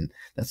belief. And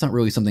that's not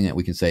really something that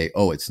we can say,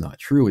 oh, it's not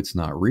true, it's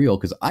not real,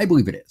 because I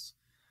believe it is.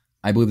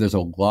 I believe there's a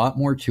lot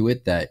more to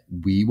it that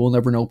we will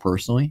never know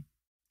personally,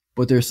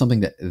 but there's something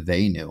that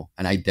they knew,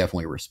 and I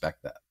definitely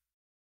respect that.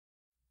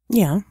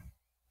 Yeah.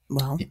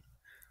 Well, Yeah.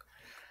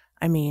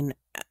 I mean,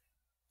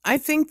 I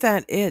think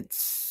that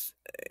it's,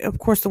 of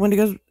course, the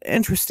Wendigo's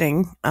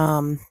interesting.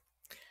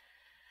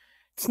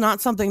 It's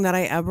not something that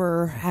I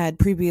ever had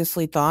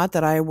previously thought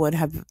that I would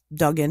have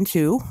dug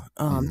into.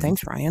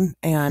 Thanks, Ryan.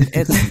 And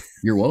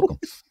it's You're welcome.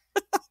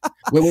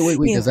 Wait.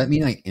 you Does know, that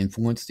mean I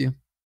influenced you?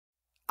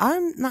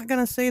 I'm not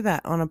going to say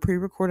that on a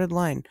pre-recorded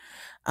line.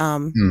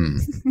 Hmm.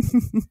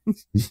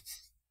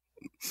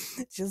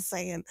 Just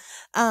saying.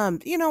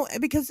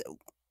 Because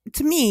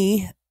to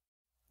me,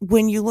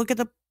 when you look at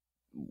the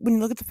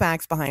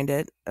facts behind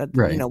it,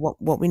 Right.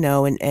 what we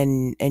know,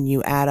 and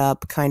you add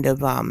up kind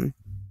of what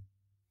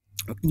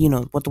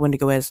the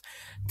Wendigo is,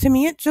 to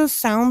me it just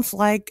sounds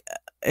like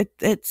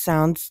it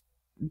sounds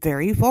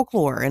very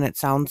folklore, and it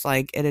sounds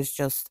like it is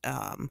just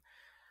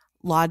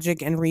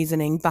logic and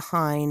reasoning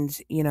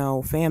behind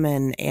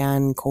famine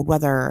and cold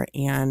weather,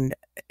 and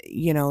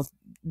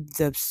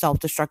the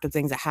self-destructive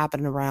things that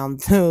happen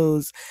around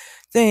those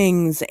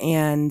things,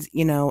 and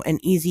an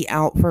easy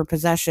out for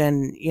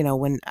possession,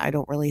 when I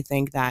don't really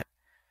think that,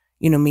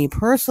 me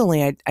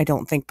personally, I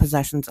don't think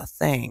possession's a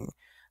thing.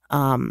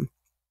 But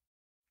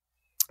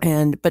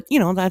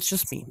that's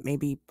just me.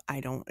 Maybe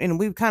I don't, and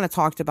we've kind of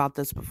talked about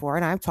this before,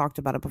 and I've talked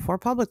about it before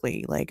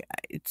publicly. Like,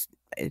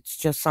 it's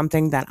just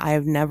something that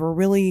I've never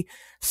really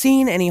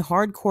seen any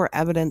hardcore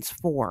evidence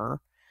for.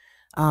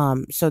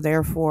 So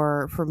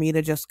therefore, for me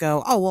to just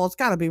go, oh well, it's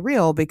got to be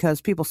real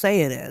because people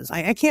say it is.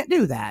 I can't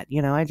do that. I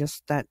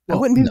Well,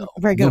 wouldn't be no,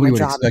 very good at my nobody would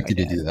job if expect I you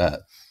to do did.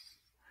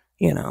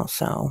 that.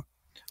 So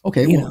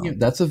Okay, well,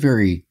 that's a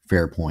very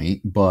fair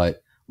point,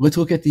 but let's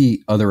look at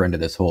the other end of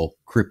this whole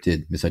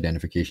cryptid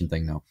misidentification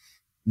thing now.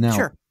 Now,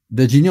 sure.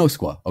 the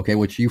Genosqua, okay,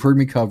 which you've heard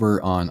me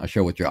cover on a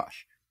show with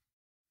Josh,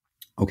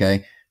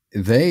 okay,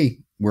 they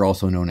were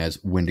also known as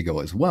Wendigo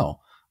as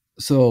well.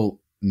 So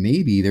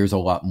maybe there's a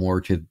lot more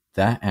to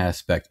that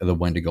aspect of the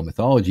Wendigo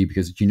mythology,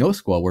 because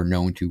Genosqua were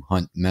known to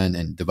hunt men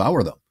and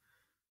devour them.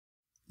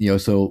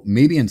 So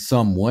maybe in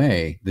some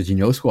way the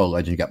Genosqua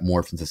legend got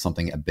morphed into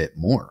something a bit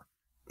more.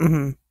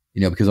 Mm-hmm.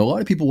 Because a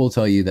lot of people will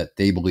tell you that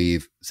they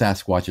believe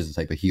Sasquatch is a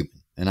type of human.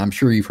 And I'm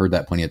sure you've heard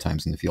that plenty of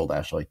times in the field,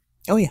 Ashley.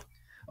 Oh, yeah.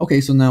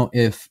 Okay, so now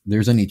if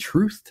there's any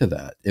truth to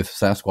that, if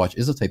Sasquatch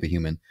is a type of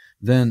human,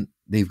 then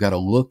they've got to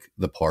look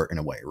the part in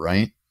a way,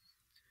 right?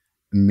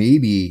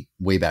 Maybe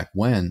way back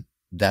when,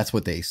 that's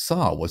what they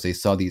saw, was they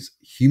saw these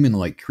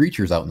human-like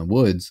creatures out in the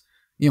woods,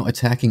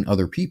 attacking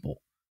other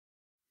people.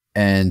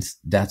 And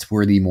that's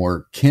where the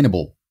more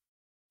cannibal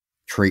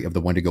trait of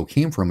the Wendigo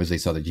came from, is they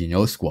saw the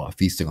Genosqua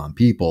feasting on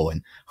people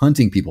and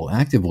hunting people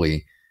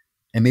actively,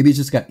 and maybe it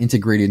just got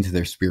integrated into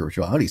their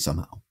spirituality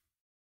somehow.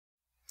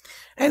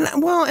 And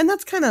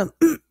that's kind of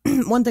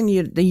one thing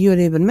that you had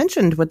even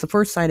mentioned with the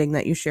first sighting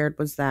that you shared,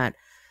 was that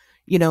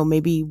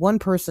maybe one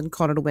person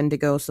called it a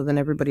Wendigo, so then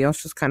everybody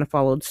else just kind of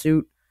followed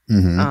suit,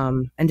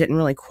 and didn't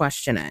really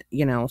question it.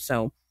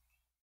 So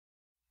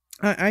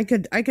I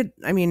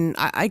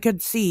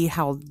could see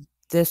how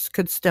this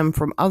could stem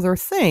from other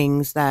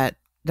things that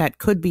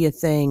could be a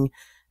thing,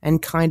 and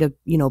kind of,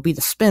 be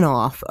the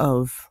spin-off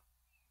of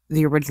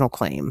the original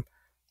claim.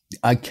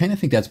 I kind of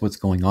think that's what's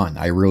going on.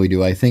 I really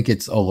do. I think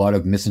it's a lot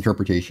of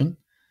misinterpretation.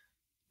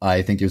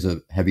 I think there's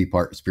a heavy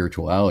part of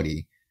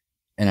spirituality.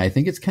 And I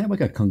think it's kind of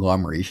like a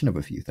conglomeration of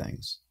a few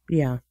things.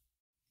 Yeah.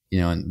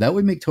 And that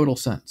would make total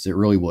sense. It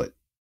really would.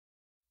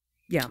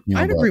 Yeah,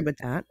 I'd agree with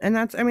that. And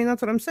that's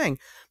what I'm saying.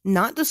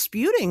 Not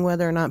disputing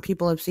whether or not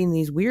people have seen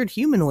these weird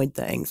humanoid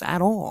things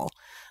at all.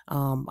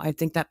 I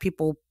think that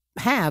people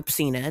have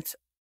seen it.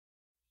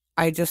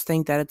 I just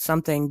think that it's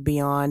something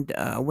beyond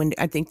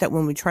I think that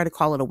when we try to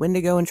call it a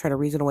Wendigo and try to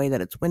reason away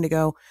that it's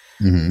Wendigo,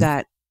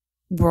 that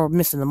we're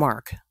missing the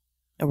mark,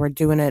 and we're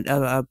doing it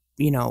a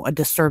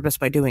disservice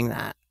by doing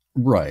that.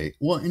 Right.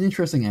 Well, an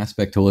interesting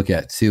aspect to look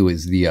at too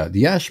is the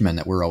Ashmen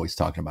that we're always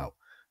talking about,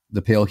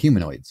 the pale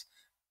humanoids.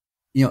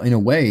 In a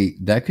way,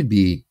 that could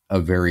be a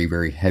very,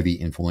 very heavy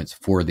influence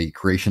for the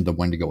creation of the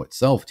Wendigo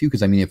itself too.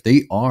 Because if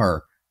they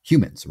are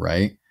humans,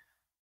 right?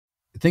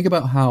 Think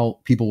about how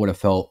people would have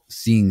felt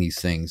seeing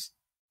these things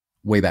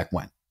way back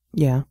when.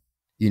 Yeah.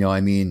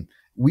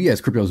 we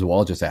as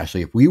cryptozoologists,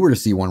 Ashley, if we were to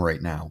see one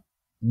right now,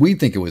 we'd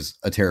think it was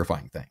a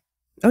terrifying thing.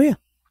 Oh yeah.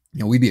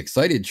 We'd be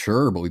excited,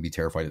 sure, but we'd be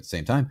terrified at the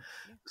same time.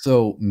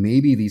 So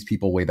maybe these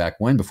people way back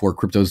when, before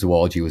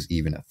cryptozoology was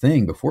even a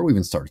thing, before we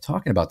even started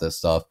talking about this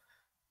stuff,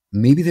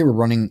 maybe they were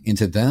running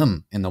into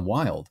them in the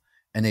wild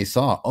and they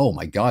saw, oh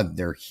my God,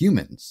 they're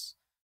humans.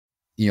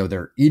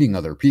 They're eating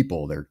other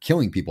people. They're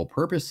killing people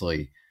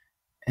purposely.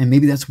 And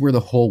maybe that's where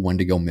the whole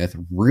Wendigo myth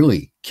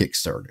really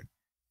kickstarted.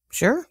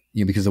 Sure.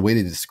 Because the way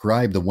they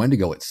describe the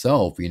Wendigo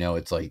itself,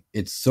 it's like,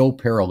 it's so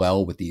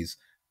parallel with these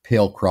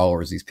pale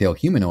crawlers, these pale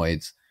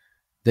humanoids,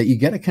 that you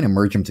got to kind of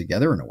merge them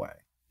together in a way.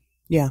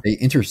 Yeah. They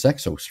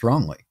intersect so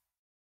strongly.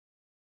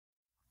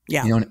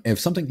 Yeah. And if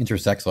something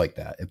intersects like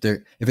that,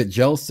 if it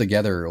gels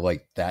together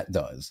like that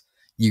does,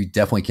 you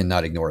definitely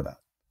cannot ignore that.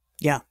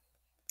 Yeah.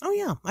 Oh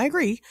yeah, I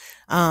agree.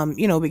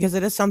 Because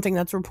it is something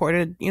that's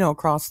reported,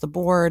 across the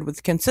board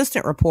with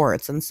consistent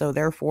reports. And so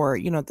therefore,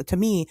 to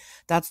me,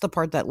 that's the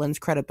part that lends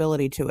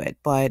credibility to it.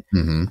 But,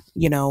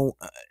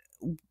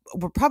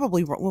 we're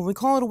probably, when we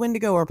call it a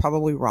Wendigo, we're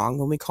probably wrong.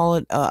 When we call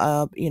it,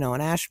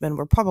 an Ashman,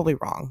 we're probably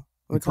wrong.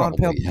 When we call it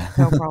a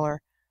pale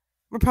crawler,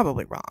 we're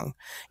probably wrong.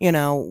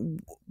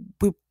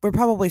 We're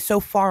probably so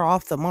far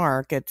off the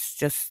mark. It's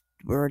just,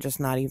 we're just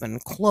not even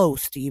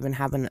close to even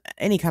having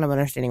any kind of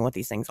understanding what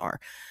these things are.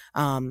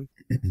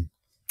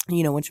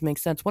 Which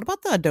makes sense. What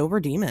about the Dover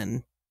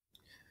demon?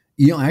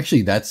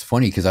 Actually, that's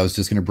funny because I was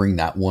just going to bring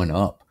that one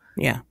up.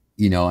 Yeah.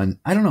 And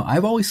I don't know.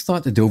 I've always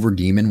thought the Dover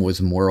demon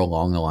was more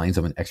along the lines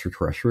of an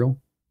extraterrestrial.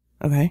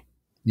 Okay.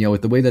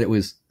 With the way that it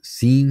was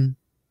seen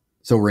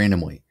so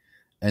randomly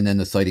and then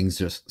the sightings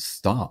just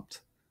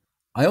stopped.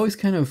 I always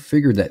kind of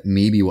figured that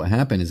maybe what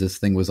happened is this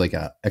thing was like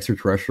a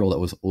extraterrestrial that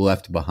was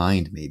left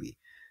behind maybe.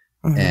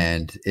 Mm-hmm.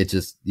 And it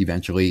just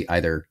eventually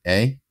either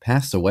A,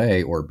 passed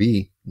away, or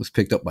B, was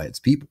picked up by its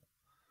people.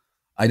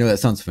 I know that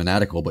sounds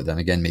fanatical, but then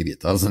again, maybe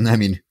it doesn't. I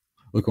mean,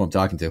 look who I'm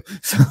talking to.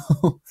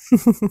 So.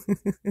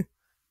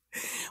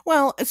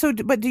 Well,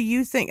 but do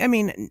you think,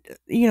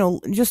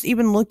 just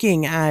even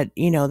looking at,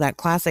 that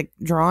classic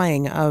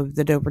drawing of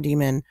the Dover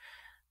demon,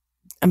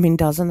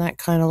 doesn't that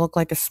kind of look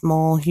like a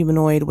small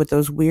humanoid with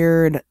those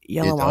weird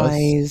yellow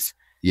eyes?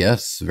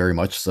 Yes, very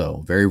much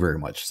so. Very, very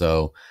much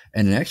so.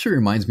 And it actually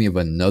reminds me of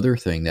another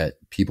thing that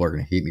people are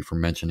going to hate me for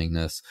mentioning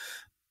this.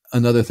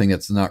 Another thing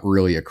that's not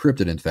really a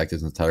cryptid, in fact,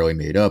 is entirely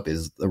made up,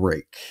 is the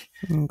rake.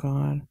 Oh,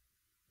 God.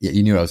 Yeah,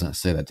 you knew I was going to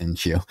say that,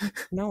 didn't you?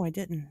 No, I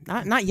didn't.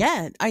 Not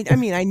yet.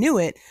 I knew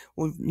it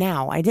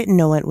now. I didn't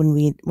know it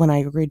when I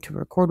agreed to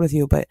record with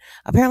you, but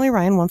apparently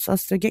Ryan wants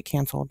us to get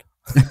canceled.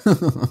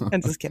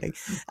 I'm just kidding.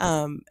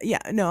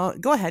 No,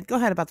 go ahead. Go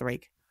ahead about the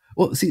rake.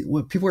 Well, see,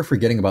 what people are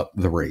forgetting about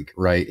the rake,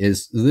 right,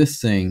 is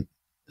this thing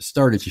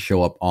started to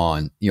show up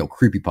on,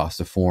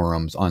 creepypasta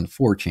forums, on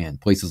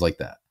 4chan, places like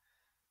that.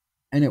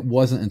 And it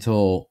wasn't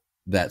until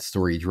that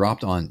story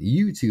dropped on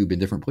YouTube and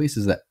different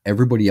places that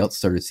everybody else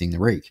started seeing the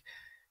rake.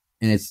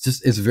 And it's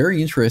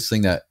very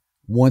interesting that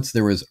once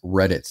there was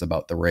Reddits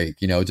about the rake,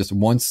 just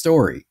one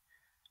story,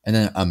 and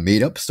then a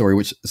made up story,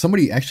 which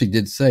somebody actually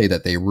did say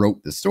that they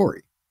wrote the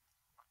story.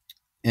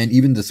 And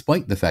even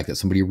despite the fact that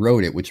somebody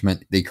wrote it, which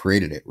meant they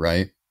created it,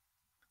 right?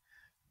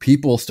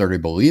 People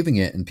started believing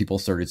it and people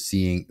started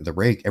seeing the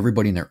rake.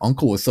 Everybody and their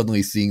uncle was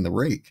suddenly seeing the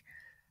rake.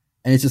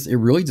 And it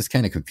really just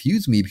kind of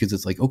confused me because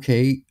it's like,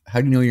 okay,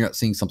 how do you know you're not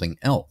seeing something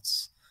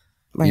else?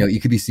 Right.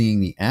 You could be seeing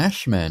the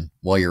Ashman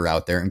while you're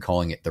out there and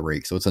calling it the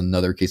rake. So it's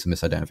another case of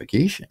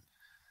misidentification.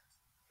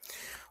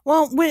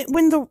 Well,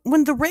 when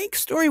the rake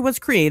story was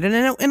created,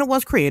 and it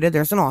was created,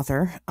 there's an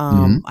author.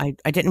 I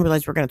didn't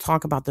realize we were going to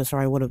talk about this, or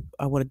I would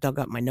have dug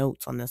up my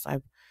notes on this.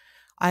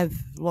 I've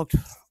looked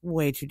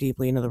way too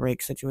deeply into the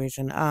rake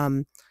situation.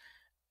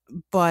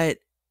 But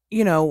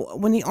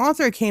when the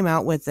author came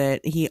out with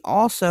it, he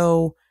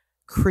also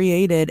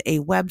created a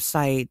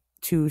website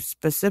to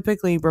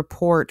specifically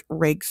report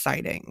rake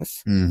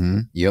sightings. Mm-hmm.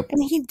 Yep.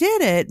 And he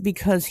did it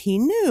because he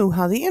knew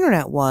how the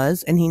internet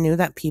was, and he knew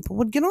that people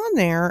would get on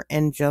there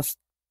and just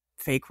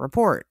fake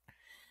report.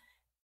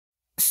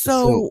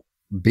 So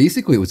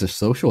basically it was a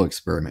social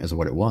experiment is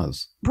what it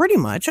was. Pretty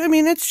much.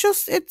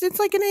 It's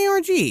like an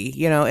ARG,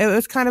 it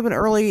was kind of an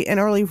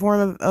early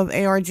form of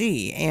ARG.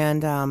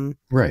 And,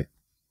 right.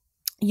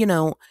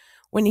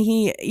 When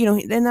he,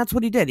 and that's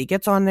what he did. He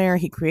gets on there,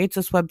 he creates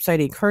this website,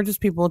 he encourages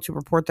people to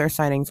report their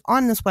sightings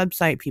on this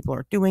website. People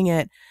are doing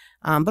it.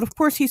 But of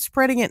course, he's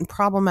spreading it in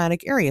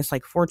problematic areas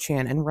like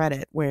 4chan and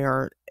Reddit,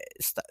 where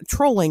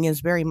trolling is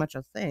very much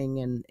a thing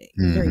and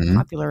very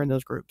popular in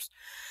those groups.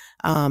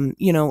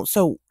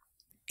 So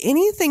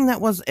anything that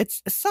was, it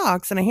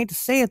sucks, and I hate to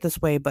say it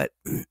this way, but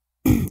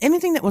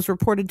anything that was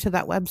reported to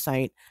that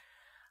website,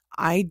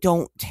 I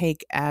don't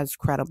take as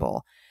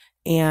credible.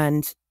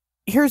 And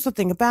here's the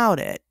thing about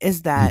it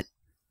is that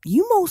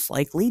you most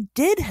likely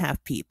did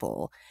have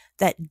people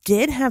that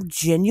did have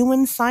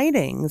genuine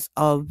sightings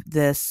of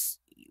this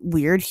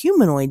weird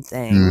humanoid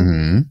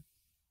thing.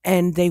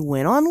 And they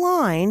went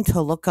online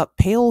to look up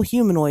pale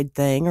humanoid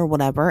thing or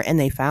whatever, and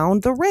they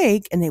found the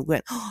rake, and they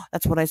went, oh,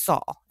 that's what I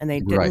saw. And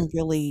they Right. didn't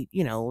really,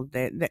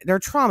 they're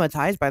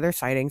traumatized by their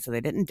sighting, so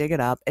they didn't dig it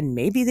up. And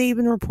maybe they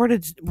even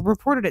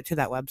reported it to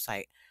that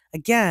website.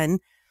 Again,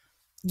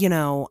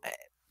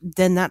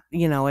 then that,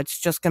 it's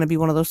just going to be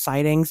one of those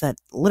sightings that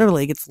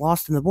literally gets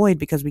lost in the void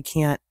because we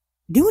can't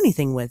do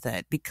anything with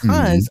it Hmm.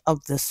 because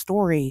of the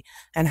story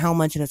and how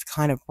much it has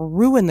kind of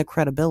ruined the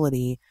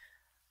credibility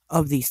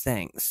of these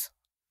things.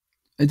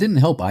 It didn't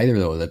help either,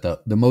 though, that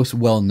the most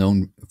well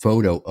known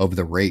photo of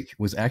the rake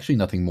was actually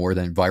nothing more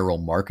than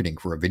viral marketing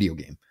for a video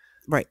game.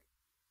 Right.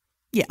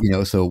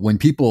 Yeah. So when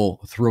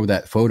people throw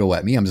that photo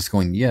at me, I'm just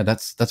going, yeah,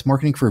 that's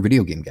marketing for a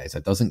video game, guys.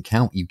 That doesn't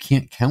count. You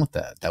can't count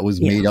that. That was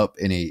Yeah. made up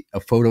in a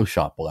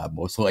Photoshop lab,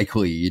 most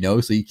likely,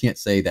 so you can't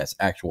say that's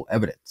actual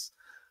evidence.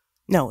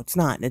 No, it's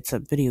not. It's a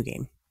video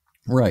game.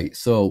 Right.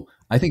 So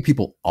I think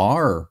people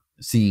are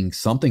seeing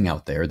something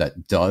out there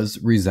that does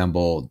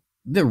resemble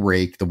the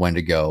rake, the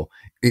Wendigo.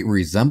 It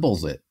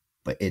resembles it,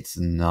 but it's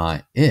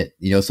not it.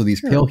 So these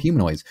pale Sure.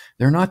 humanoids,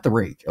 they're not the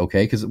rake,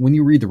 okay? Because when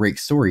you read the rake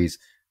stories,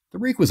 the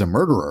rake was a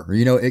murderer.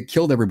 It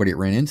killed everybody it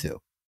ran into.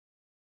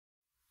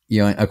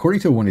 And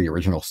according to one of the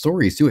original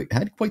stories, too, it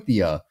had quite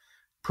the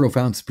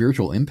profound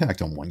spiritual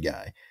impact on one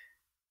guy.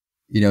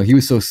 He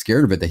was so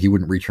scared of it that he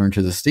wouldn't return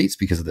to the States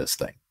because of this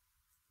thing.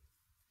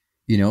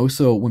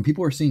 So when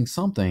people are seeing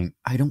something,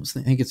 I don't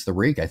think it's the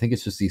rake. I think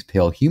it's just these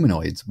pale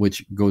humanoids,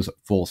 which goes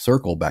full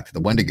circle back to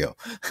the Wendigo.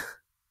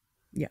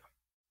 Yeah.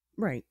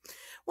 Right.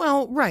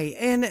 Well, right.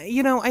 And,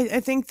 I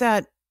think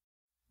that,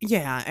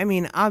 yeah, I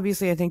mean,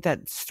 obviously, I think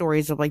that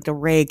stories of like the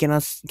rake and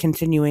us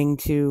continuing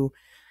to,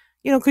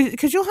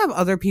 because you'll have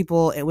other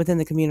people within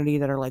the community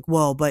that are like,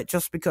 well, but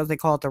just because they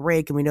call it the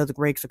rake and we know the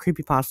rake's a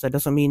creepypasta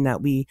doesn't mean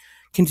that we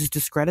can just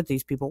discredit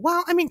these people.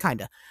 Well, I mean,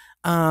 kind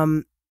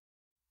of.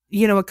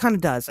 It kind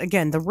of does.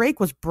 Again, the rake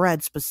was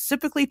bred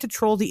specifically to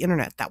troll the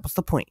internet. That was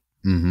the point.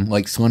 Mm-hmm.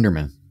 Like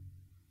Slenderman.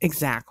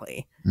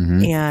 Exactly.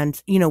 Mm-hmm.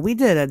 And, we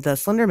did the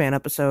Slenderman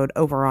episode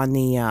over on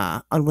the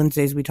on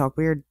Wednesdays We Talk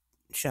Weird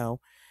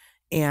show.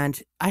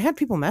 And I had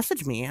people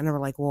message me and they were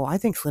like, well, I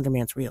think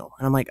Slenderman's real.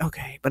 And I'm like,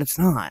 okay, but it's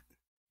not.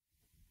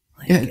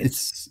 Like, Yeah,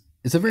 it's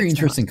a very it's not.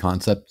 interesting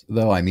concept,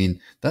 though. I mean,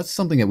 that's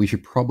something that we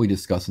should probably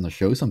discuss on the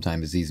show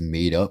sometime. Is these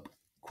made up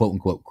quote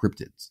unquote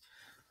cryptids?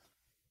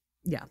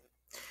 Yeah.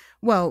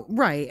 Well,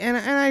 right. And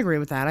I agree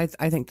with that.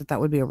 I think that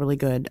would be a really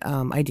good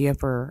idea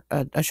for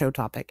a show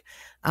topic.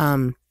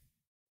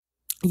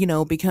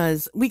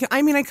 Because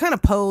I kind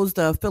of posed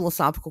a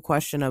philosophical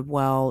question of,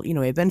 well,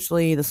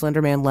 eventually the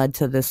Slender Man led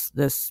to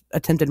this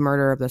attempted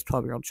murder of this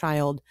 12-year-old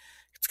child.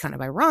 It's kind of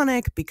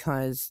ironic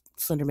because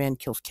Slender Man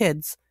kills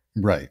kids.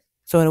 Right.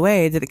 So in a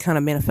way, did it kind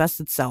of manifest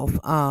itself?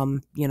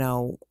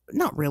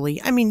 Not really.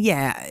 I mean,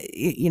 yeah,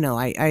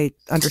 I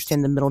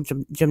understand the middle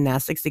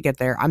gymnastics to get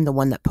there. I'm the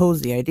one that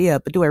posed the idea,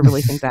 but do I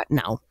really think that?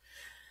 No.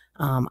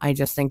 I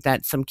just think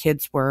that some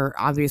kids were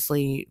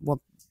obviously,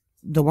 well,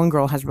 the one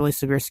girl has really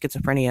severe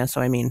schizophrenia. So,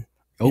 I mean,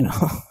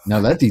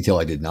 Now that detail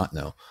I did not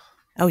know.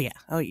 Oh yeah.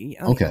 Oh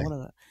yeah. Okay. One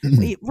of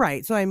the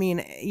right. So I mean,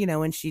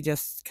 and she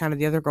just kind of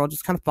the other girl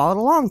just kind of followed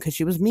along because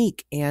she was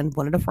meek and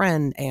wanted a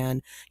friend,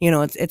 and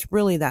it's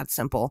really that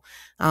simple.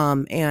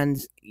 And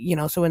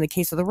so in the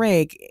case of the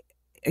rake,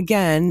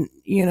 again,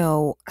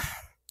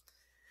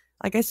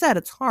 like I said,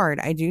 it's hard.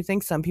 I do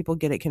think some people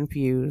get it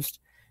confused,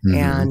 Mm-hmm.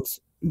 and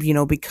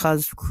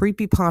because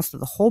creepypasta,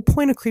 the whole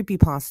point of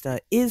creepypasta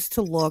is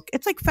to look.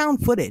 It's like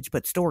found footage,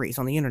 but stories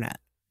on the internet.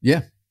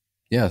 Yeah.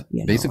 Yeah.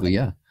 You know, Basically,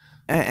 yeah.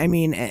 I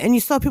mean, and you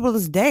still have people to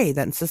this day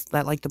that insist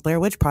that like the Blair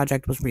Witch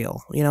Project was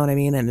real. You know what I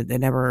mean? And it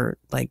never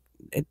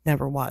it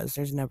never was.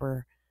 There's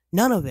never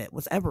none of it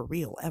was ever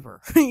real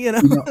ever.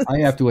 I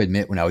have to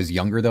admit, when I was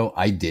younger, though,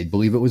 I did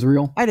believe it was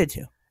real. I did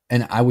too.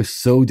 And I was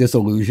so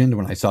disillusioned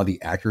when I saw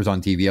the actors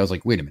on TV. I was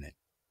like, wait a minute.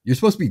 You're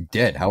supposed to be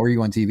dead. How are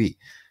you on TV?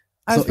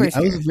 I So was pretty I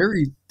was scared.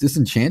 very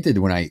disenchanted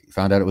when I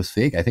found out it was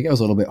fake. I think I was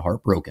a little bit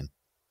heartbroken.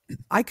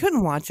 I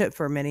couldn't watch it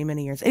for many,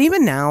 many years. And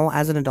even now,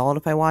 as an adult,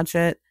 if I watch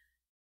it,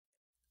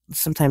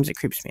 sometimes it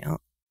creeps me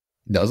out.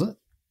 Does it?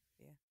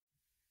 Yeah. Oh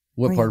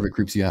What part yeah. of it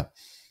creeps you out?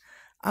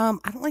 I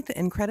don't like the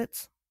end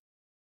credits.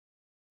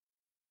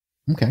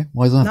 Okay.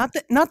 Why is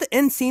that? Not the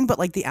end scene, but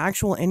like the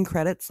actual end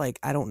credits. Like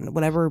I don't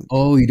whatever.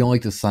 Oh, you don't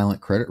like the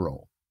silent credit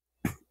roll.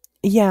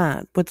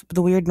 Yeah, with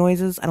the weird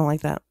noises. I don't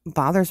like that. It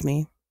bothers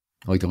me.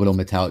 Like the little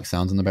metallic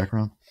sounds in the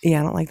background. Yeah,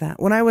 I don't like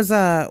that. When I was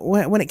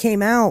when it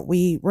came out,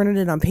 we rented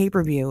it on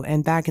pay-per-view,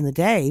 and back in the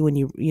day when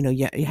you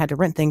had to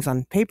rent things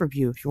on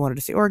pay-per-view if you wanted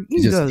to see, or you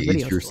You can go just to the video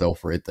aged store.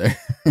 yourself right there.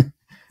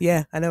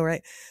 Yeah, I know,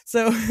 right?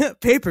 So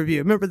pay-per-view,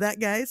 remember that,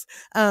 guys?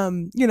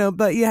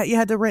 But yeah, you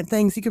had to rent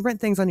things. You could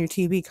rent things on your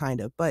TV,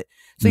 kind of, but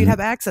so you'd Mhm. have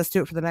access to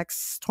it for the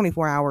next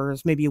 24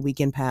 hours, maybe a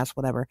weekend pass,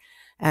 whatever.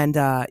 And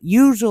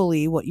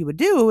usually, what you would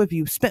do if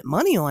you spent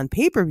money on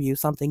pay-per-view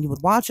something, you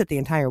would watch it the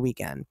entire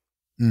weekend.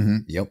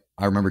 Yep.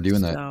 I remember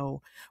doing that.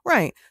 So,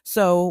 right.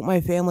 So my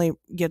family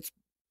gets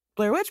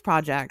Blair Witch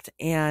Project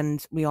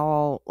and we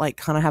all like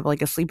kind of have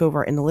like a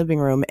sleepover in the living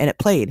room and it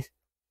played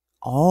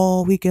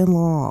all weekend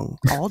long,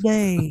 all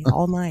day,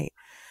 all night.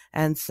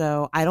 And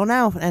so I don't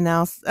know. And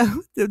now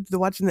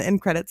watching the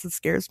end credits, it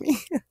scares me.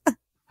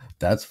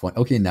 That's fun.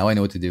 Okay, now I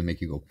know what to do.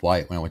 Make you go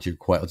quiet. When I want you to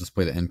quiet, I'll just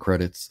play the end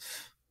credits.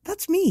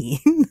 That's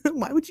me.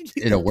 Why would you do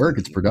that? It'll work.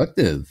 It's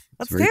productive.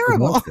 That's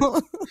terrible.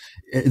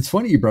 It's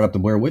funny you brought up the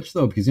Blair Witch,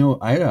 though, because,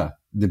 I had a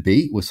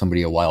debate with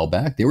somebody a while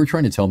back. They were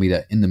trying to tell me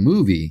that in the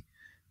movie,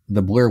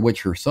 the Blair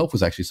Witch herself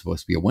was actually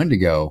supposed to be a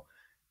Wendigo,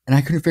 and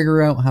I couldn't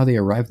figure out how they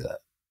arrived at that.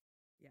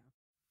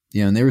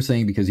 Yeah. And they were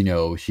saying because,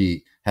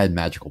 she had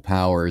magical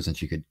powers and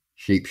she could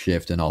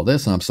shapeshift and all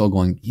this, and I'm still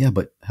going, yeah,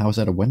 but how is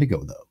that a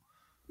Wendigo, though?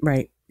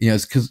 Right.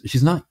 It's because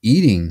she's not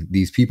eating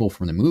these people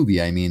from the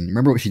movie. I mean,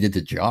 remember what she did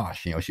to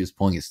Josh? She was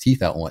pulling his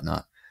teeth out and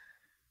whatnot.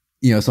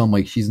 So I'm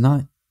like, she's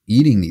not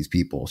eating these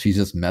people. She's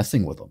just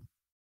messing with them.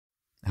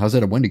 How's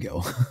that a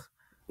Wendigo?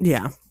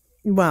 Yeah.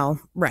 Well,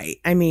 right.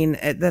 I mean,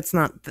 that's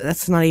not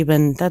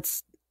even.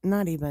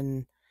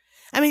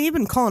 I mean,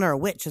 even calling her a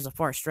witch is a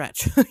far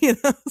stretch,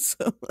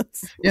 So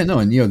yeah, no,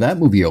 and that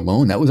movie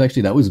alone, that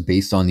was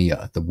based on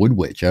the Wood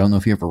Witch. I don't know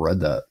if you ever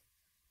read that.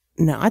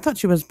 No, I thought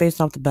she was based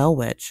off the Bell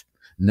Witch.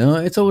 No,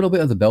 it's a little bit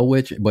of the Bell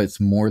Witch, but it's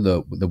more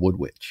the Wood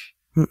Witch.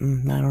 I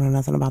don't know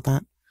nothing about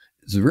that.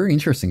 It's very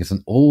interesting. It's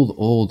an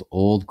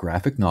old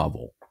graphic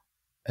novel,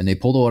 and they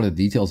pulled a lot of the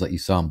details that you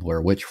saw in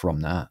Blair Witch from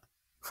that.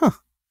 Huh.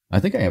 I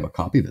think I have a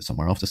copy of it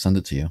somewhere. I'll have to send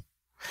it to you.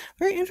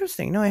 Very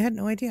interesting. No, I had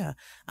no idea.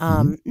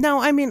 No,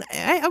 I mean,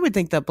 I would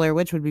think that Blair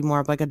Witch would be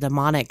more of like a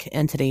demonic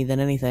entity than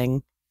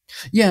anything.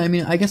 Yeah, I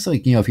mean, I guess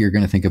if you're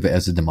going to think of it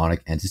as a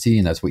demonic entity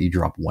and that's what you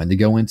drop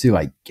Wendigo into,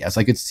 I guess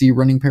I could see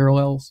running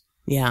parallels.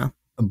 Yeah.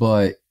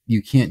 But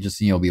you can't just,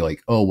 be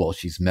like, oh, well,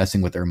 she's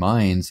messing with their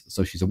minds,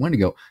 so she's a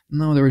Wendigo.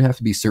 No, there would have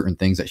to be certain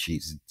things that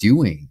she's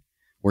doing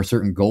or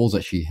certain goals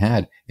that she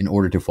had in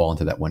order to fall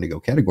into that Wendigo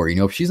category.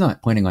 If she's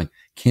not planning on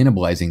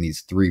cannibalizing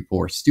these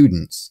 3-4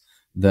 students,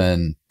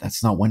 then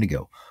that's not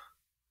Wendigo.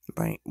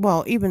 Right.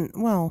 Well,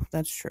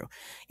 that's true.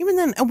 Even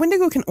then, a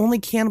Wendigo can only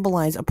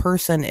cannibalize a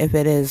person if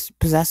it is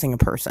possessing a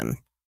person.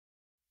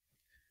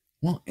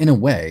 Well, in a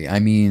way, I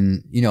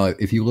mean,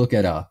 if you look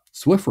at a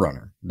Swift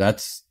Runner,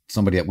 that's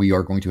somebody that we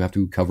are going to have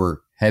to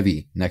cover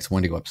heavy next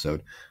Wendigo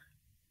episode.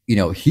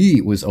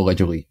 He was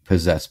allegedly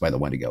possessed by the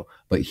Wendigo,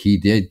 but he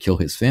did kill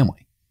his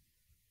family.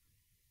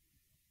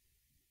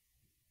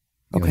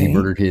 Okay. He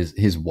murdered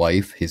his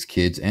wife, his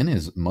kids, and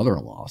his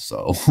mother-in-law.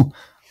 So,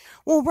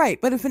 well, right,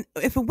 but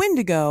if a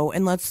Wendigo,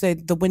 and let's say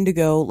the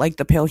Wendigo, like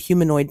the pale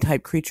humanoid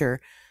type creature,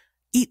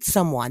 eats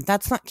someone,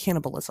 that's not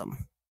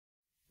cannibalism.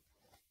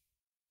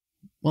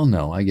 Well,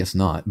 no, I guess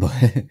not.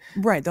 But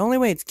right, the only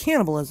way it's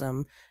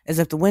cannibalism is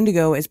if the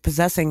Wendigo is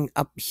possessing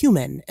a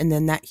human, and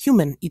then that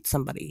human eats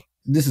somebody.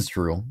 This is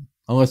true,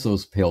 unless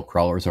those pale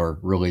crawlers are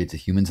related to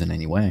humans in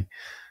any way.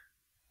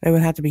 They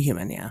would have to be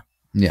human, yeah.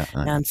 Yeah.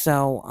 And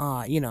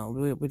so,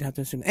 we'd have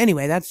to assume.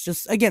 Anyway, that's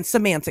just, again,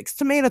 semantics.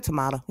 Tomato.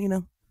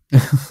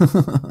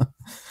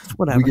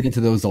 Whatever. We get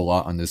into those a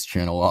lot on this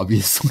channel,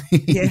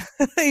 obviously. Yeah,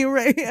 you're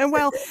right. And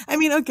well, I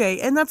mean, okay.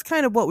 And that's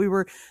kind of what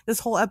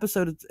this whole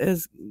episode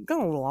is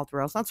going a little off the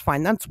rails. That's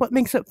fine. That's what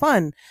makes it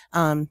fun.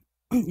 But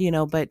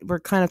we're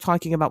kind of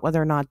talking about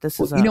whether or not this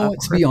is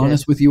to be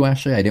honest with you,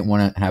 Ashley, I didn't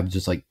want to have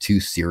just like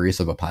too serious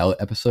of a pilot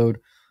episode.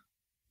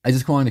 I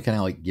just wanted to kind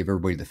of like give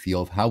everybody the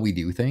feel of how we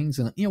do things.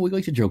 And, we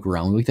like to joke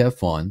around. We like to have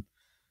fun.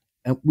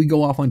 And we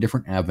go off on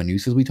different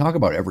avenues because we talk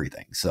about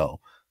everything. So,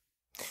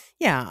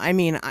 yeah, I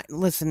mean,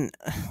 listen,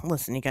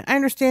 you guys, I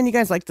understand you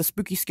guys like the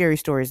spooky, scary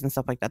stories and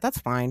stuff like that. That's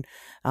fine.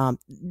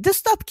 This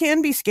stuff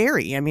can be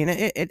scary. I mean,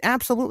 it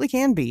absolutely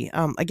can be.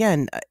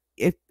 Again,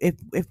 if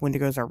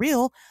Wendigos are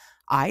real,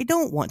 I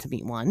don't want to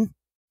meet one.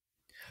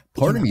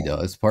 Part of me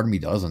does. Part of me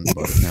doesn't.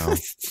 But no.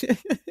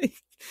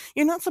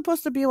 You're not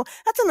supposed to be able.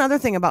 That's another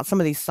thing about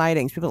some of these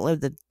sightings. People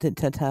that live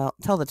to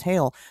tell the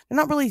tale. They're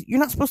not really. You're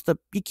not supposed to.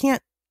 You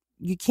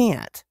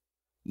can't.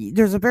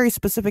 There's a very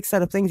specific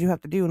set of things you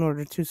have to do in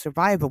order to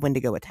survive a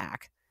Wendigo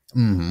attack.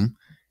 Mm-hmm.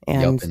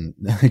 And, and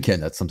again,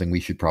 that's something we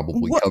should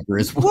probably cover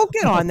as well. We'll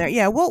get on there.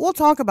 Yeah, we'll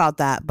talk about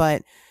that.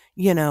 But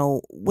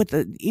with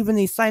even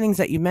these sightings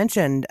that you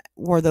mentioned,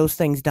 were those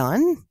things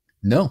done?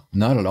 No,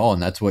 not at all.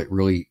 And that's what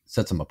really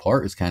sets them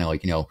apart. Is kind of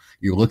like,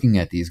 you're looking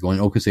at these going,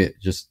 oh, because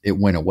it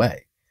went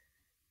away.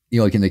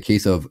 Like in the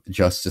case of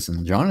Justice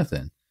and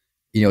Jonathan,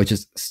 it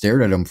just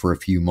stared at him for a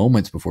few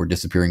moments before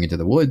disappearing into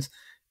the woods.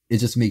 It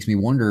just makes me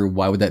wonder,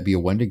 why would that be a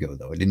Wendigo,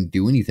 though? It didn't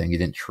do anything. It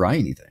didn't try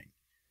anything.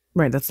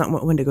 Right. That's not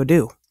what Wendigo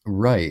do.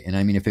 Right. And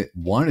I mean, if it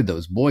wanted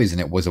those boys and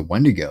it was a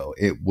Wendigo,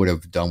 it would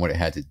have done what it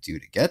had to do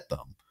to get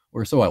them.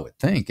 Or so I would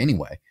think,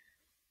 anyway.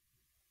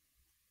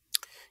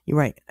 You're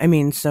right. I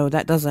mean, so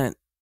that doesn't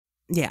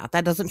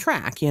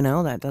track,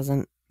 that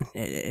doesn't,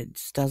 it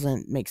just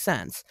doesn't make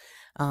sense.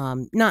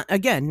 Not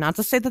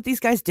to say that these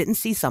guys didn't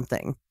see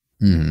something.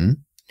 Mm-hmm.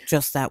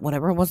 Just that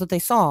whatever it was that they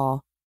saw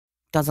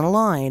doesn't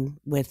align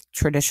with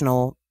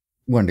traditional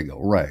Wendigo,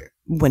 right.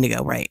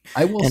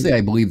 I will say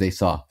I believe they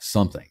saw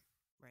something.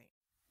 Right.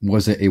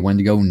 Was it a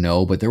Wendigo?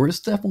 No, but there was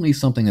definitely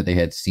something that they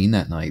had seen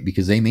that night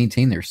because they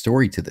maintain their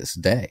story to this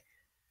day.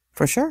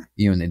 For sure.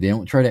 And they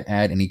don't try to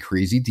add any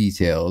crazy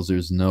details.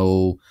 There's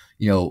no,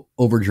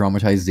 over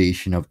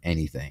dramatization of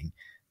anything.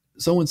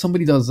 So when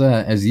somebody does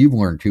that, as you've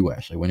learned too,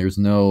 Ashley, when there's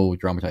no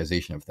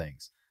dramatization of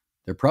things,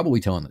 they're probably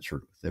telling the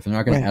truth. If they're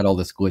not going to add all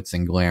this glitz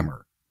and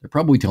glamour, they're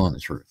probably telling the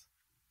truth.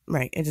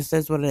 Right. It just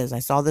is what it is. I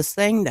saw this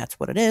thing. That's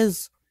what it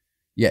is.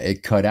 Yeah,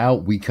 it cut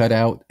out. We cut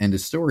out. End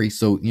of story.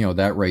 So,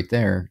 that right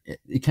there,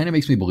 it kind of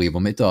makes me believe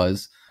them. It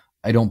does.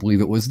 I don't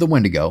believe it was the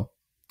Wendigo.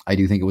 I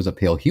do think it was a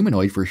pale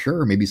humanoid for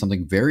sure. Maybe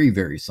something very,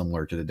 very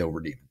similar to the Dover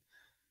Demon.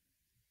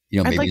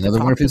 Maybe like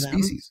another one of his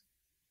species.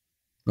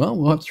 Well,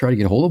 we'll have to try to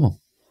get a hold of them.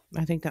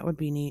 I think that would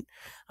be neat.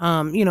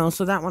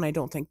 So that one I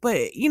don't think.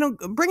 But,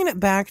 bringing it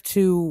back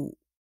to,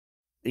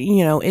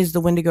 is the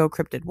Wendigo a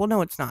cryptid? Well,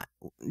 no, it's not.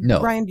 No.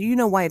 Brian, do you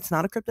know why it's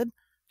not a cryptid?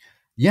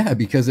 Yeah,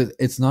 because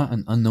it's not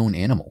an unknown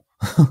animal.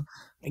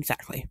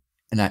 Exactly.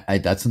 And I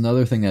that's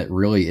another thing that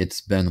really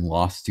it's been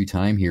lost to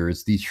time here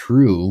is the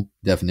true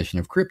definition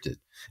of cryptid.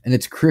 And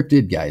it's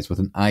cryptid, guys, with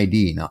an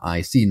ID, not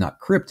IC, not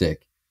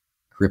cryptic.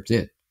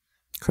 Cryptid.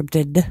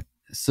 Cryptid.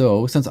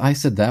 So since I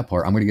said that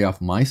part, I'm going to get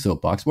off my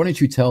soapbox. Why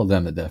don't you tell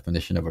them the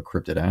definition of a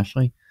cryptid,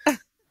 Ashley?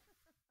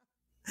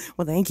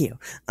 Well, thank you.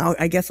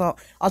 I guess I'll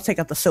take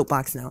up the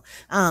soapbox now.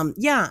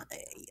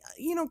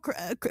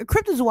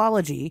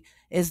 Cryptozoology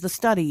is the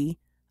study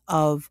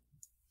of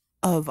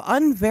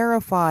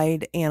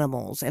unverified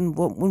animals, and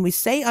when we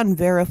say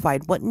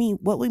unverified, what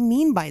we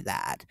mean by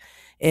that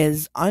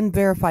is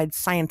unverified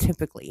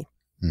scientifically.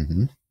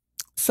 Mm-hmm.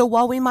 So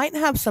while we might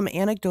have some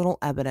anecdotal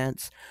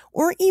evidence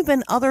or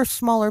even other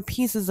smaller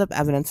pieces of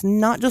evidence,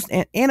 not just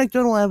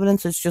anecdotal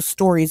evidence, it's just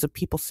stories of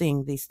people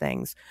seeing these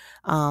things.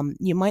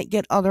 You might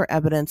get other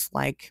evidence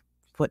like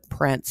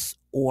footprints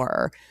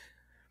or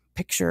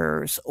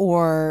pictures,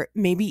 or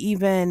maybe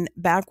even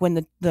back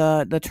when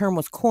the term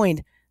was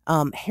coined,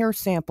 hair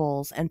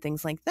samples and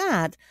things like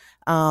that.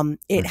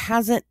 It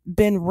hasn't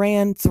been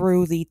ran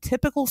through the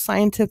typical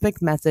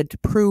scientific method to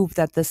prove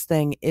that this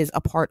thing is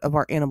a part of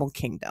our animal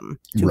kingdom,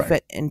 to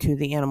fit into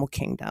the animal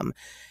kingdom.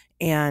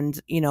 And,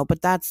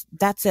 but that's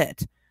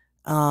it.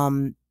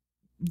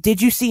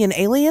 Did you see an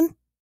alien?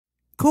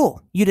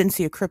 Cool. You didn't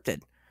see a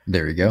cryptid.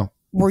 There you go.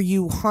 Were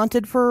you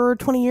haunted for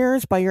 20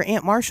 years by your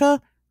Aunt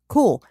Marcia?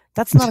 Cool.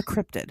 That's not a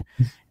cryptid.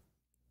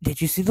 Did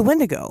you see the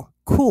Wendigo?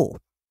 Cool.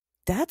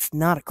 That's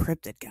not a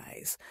cryptid,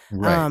 guys.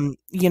 Right.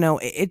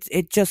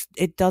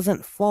 It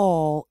doesn't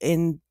fall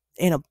in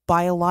a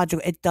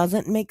biological, it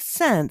doesn't make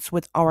sense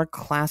with our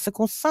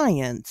classical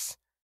science,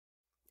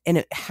 and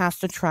it has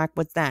to track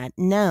with that.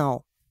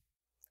 Now,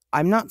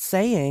 I'm not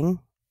saying,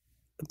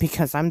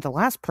 because I'm the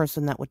last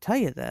person that would tell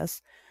you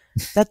this,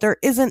 that there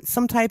isn't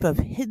some type of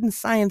hidden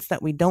science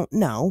that we don't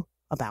know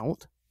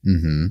about,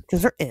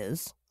 because there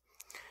is.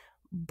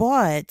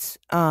 But,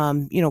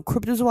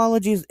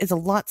 cryptozoology is a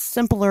lot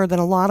simpler than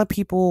a lot of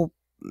people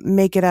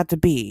make it out to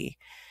be.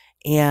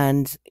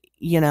 And,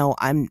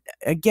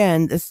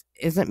 this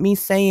isn't me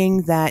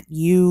saying that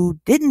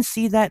you didn't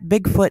see that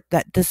Bigfoot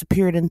that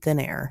disappeared in thin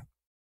air.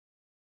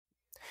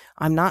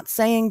 I'm not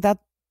saying that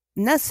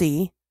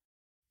Nessie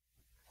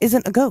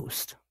isn't a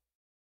ghost.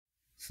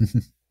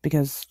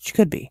 Because she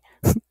could be.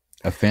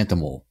 A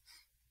phantomal.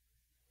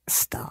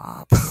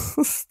 Stop.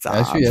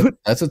 Actually,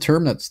 that's a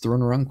term that's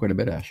thrown around quite a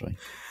bit, Ashley.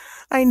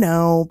 I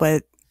know,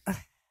 but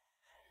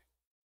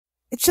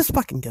it's just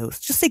fucking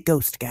ghost. Just say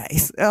ghost,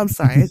 guys. I'm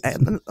sorry.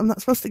 I'm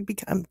not supposed to be.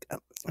 I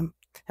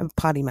have a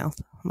potty mouth.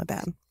 My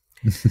bad.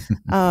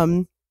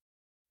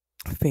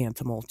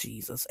 Phantomal,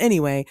 Jesus.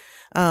 Anyway,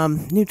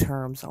 new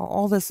terms,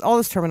 all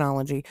this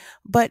terminology.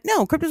 But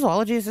no,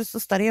 cryptozoology is just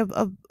the study of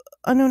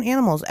unknown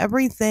animals.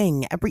 Every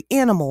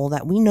animal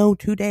that we know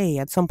today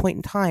at some point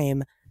in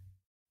time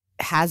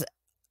has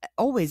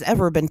always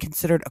ever been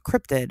considered a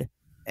cryptid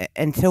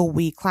until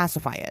we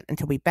classify it,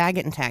 until we bag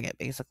it and tag it,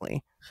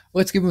 basically.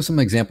 Let's give them some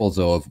examples,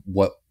 though, of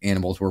what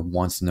animals were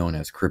once known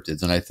as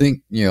cryptids. And I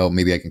think,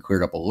 maybe I can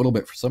clear it up a little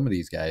bit for some of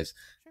these guys.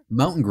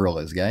 Mountain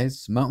gorillas,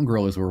 guys. Mountain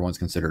gorillas were once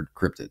considered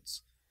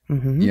cryptids.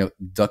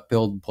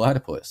 Duck-billed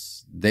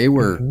platypus. They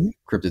were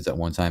cryptids at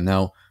one time.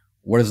 Now,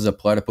 what does a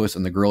platypus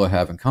and the gorilla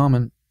have in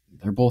common?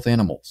 They're both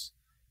animals.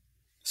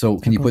 So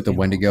can you put the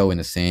Wendigo in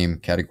the same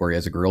category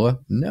as a gorilla?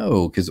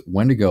 No, because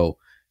Wendigo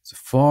is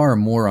far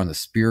more on the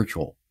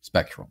spiritual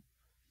spectrum.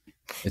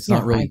 It's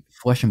not really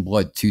flesh and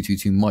blood too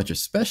much,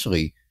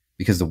 especially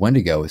because the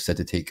Wendigo is said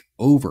to take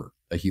over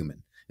a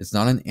human. It's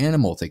not an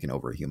animal taking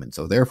over a human,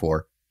 so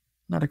therefore,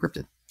 not a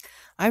cryptid.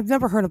 I've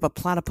never heard of a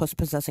platypus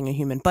possessing a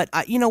human, but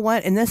you know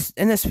what? In this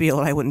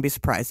field, I wouldn't be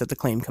surprised if the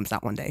claim comes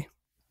out one day.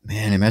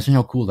 Man, imagine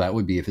how cool that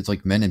would be if it's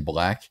like Men in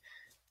Black.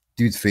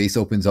 Dude's face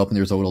opens up and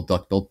there's a little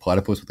duck-billed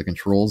platypus with the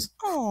controls.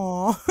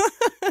 Oh,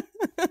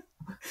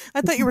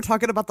 I thought you were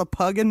talking about the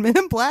pug in Men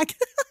in Black.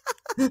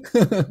 I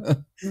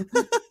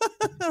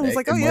was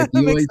like, oh yeah,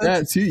 that makes sense.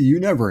 That too. You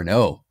never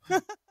know.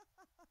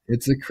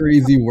 It's a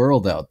crazy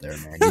world out there,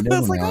 man. You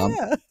never know. Like, oh,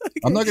 yeah.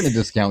 I'm not going to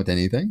discount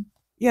anything.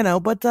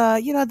 But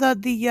the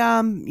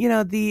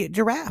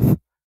giraffe.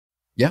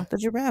 Yeah. The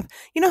giraffe.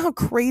 You know how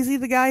crazy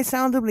the guy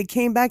sounded when he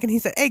came back and he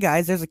said, "Hey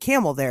guys, there's a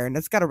camel there and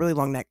it's got a really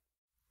long neck."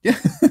 Yeah.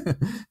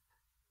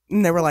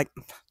 And they were like,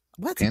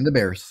 what? Panda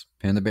bears too.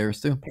 Panda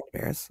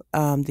bears.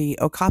 The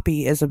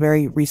okapi is a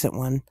very recent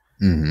one.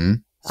 Mm-hmm.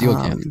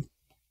 Coelacanth.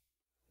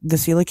 The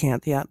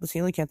coelacanth, yeah, the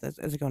coelacanth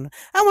is going.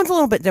 That one's a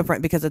little bit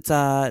different because it's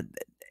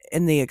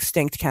in the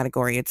extinct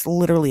category. It's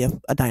literally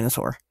a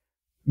dinosaur.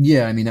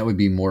 Yeah, I mean that would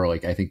be more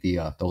like I think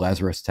the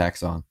Lazarus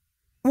taxon.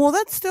 Well,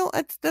 that's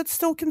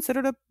still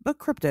considered a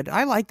cryptid.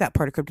 I like that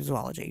part of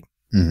cryptozoology.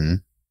 Mm-hmm.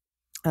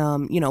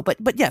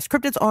 But yes,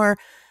 cryptids are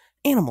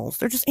animals.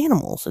 They're just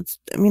animals.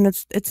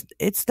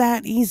 It's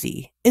that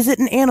easy. Is it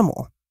an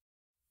animal?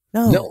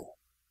 No.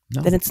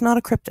 No. Then it's not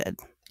a cryptid.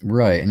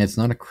 Right, and it's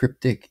not a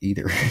cryptic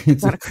either.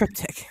 It's not a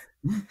cryptic.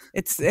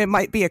 It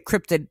might be a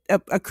cryptid,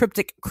 a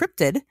cryptic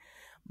cryptid,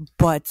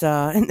 but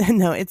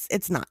no,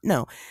 it's not.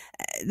 No,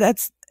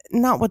 that's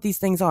not what these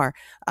things are.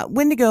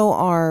 Wendigo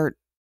are.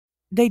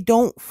 They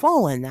don't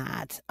fall in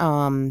that.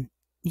 And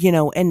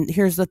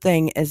here's the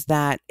thing: is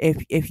that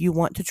if you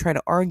want to try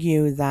to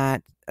argue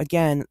that,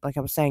 again, like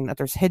I was saying, that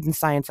there's hidden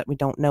science that we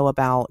don't know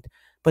about,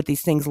 but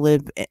these things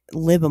live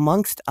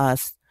amongst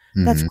us,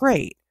 that's Mm-hmm.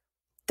 great.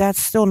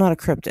 That's still not a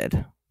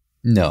cryptid.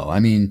 No, I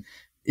mean,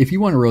 if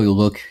you want to really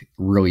look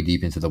really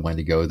deep into the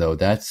Wendigo, though,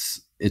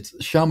 it's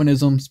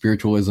shamanism,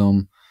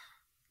 spiritualism,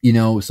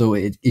 so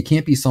it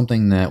can't be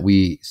something that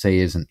we say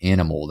is an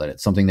animal, that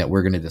it's something that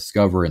we're going to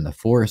discover in the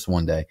forest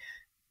one day.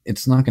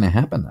 It's not going to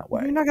happen that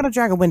way. You're not going to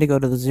drag a Wendigo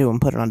to the zoo and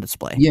put it on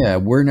display. Yeah,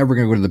 we're never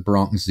going to go to the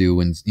Bronx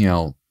Zoo and,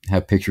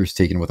 have pictures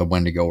taken with a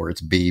Wendigo or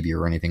its baby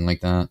or anything like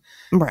that.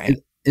 Right.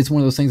 It's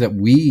one of those things that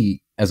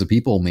we, as a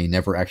people, may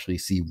never actually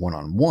see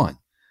one-on-one.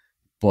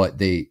 But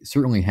they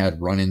certainly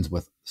had run-ins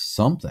with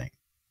something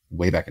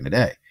way back in the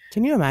day.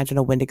 Can you imagine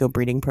a Wendigo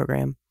breeding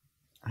program?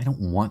 I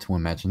don't want to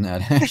imagine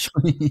that,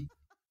 actually.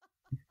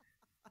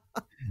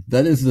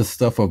 That is the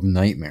stuff of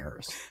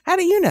nightmares. How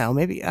do you know?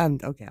 Maybe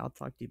okay, I'll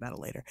talk to you about it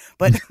later.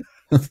 But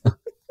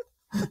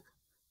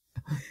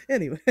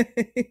anyway.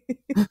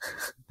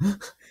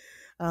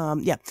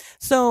 Yeah.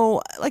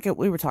 So like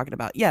we were talking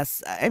about,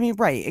 yes, I mean,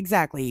 right,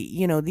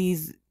 exactly.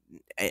 These,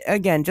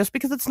 again, just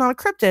because it's not a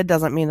cryptid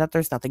doesn't mean that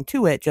there's nothing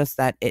to it, just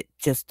that it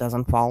just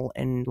doesn't fall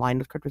in line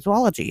with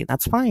cryptozoology.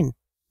 That's fine.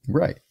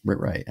 Right.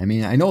 I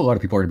mean, I know a lot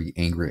of people are going to be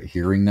angry at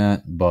hearing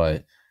that,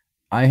 but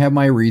I have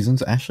my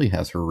reasons. Ashley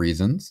has her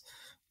reasons.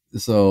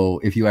 So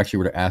if you actually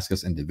were to ask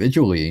us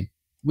individually,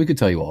 we could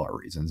tell you all our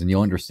reasons and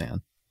you'll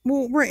understand.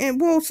 Well,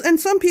 and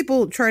some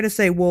people try to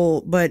say,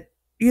 well, but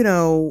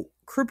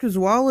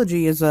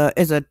cryptozoology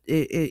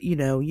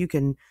you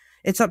can,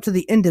 it's up to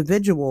the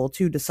individual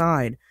to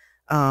decide.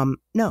 No,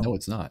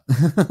 it's not.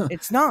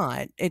 It's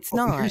not. It's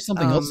not. Here's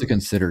something else to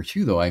consider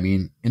too, though. I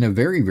mean, in a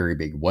very, very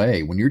big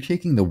way, when you're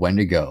taking the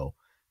Wendigo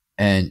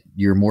and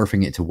you're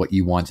morphing it to what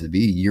you want it to be,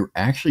 you're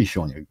actually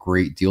showing a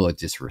great deal of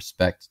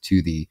disrespect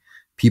to the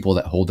people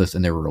that hold us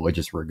in their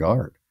religious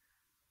regard.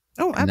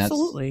 Oh, And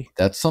absolutely.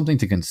 that's something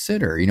to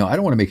consider. I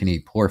don't want to make any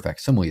poor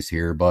facsimiles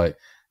here, but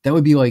that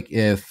would be like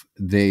if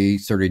they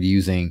started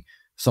using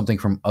something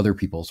from other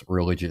people's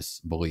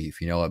religious belief,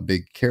 a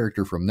big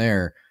character from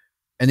there,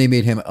 and they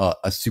made him a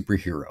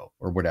superhero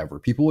or whatever.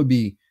 People would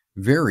be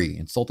very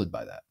insulted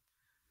by that.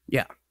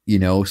 Yeah.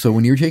 So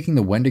when you're taking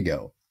the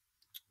Wendigo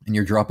and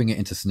you're dropping it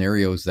into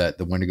scenarios that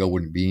the Wendigo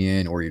wouldn't be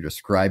in, or you're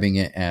describing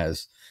it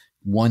as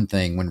one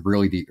thing when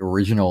really the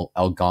original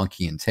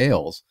Algonquian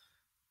tales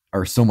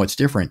are so much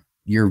different,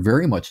 you're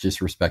very much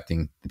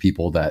disrespecting the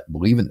people that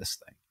believe in this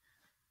thing.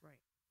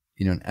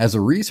 Right. As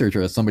a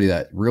researcher, as somebody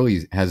that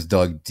really has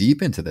dug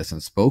deep into this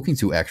and spoken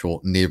to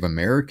actual Native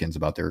Americans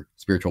about their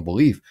spiritual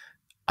belief,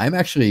 I'm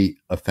actually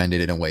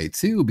offended in a way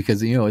too,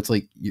 because, it's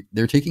like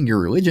they're taking your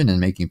religion and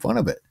making fun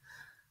of it.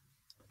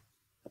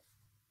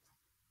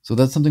 So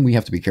that's something we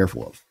have to be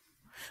careful of.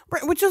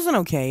 Right, which isn't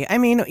okay. I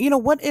mean,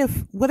 what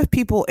if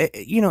people,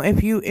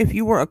 if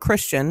you were a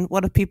Christian,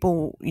 what if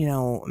people,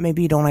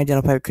 maybe you don't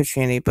identify with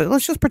Christianity, but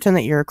let's just pretend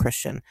that you're a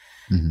Christian,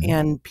 Mm-hmm.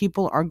 and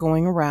people are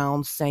going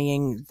around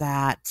saying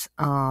that,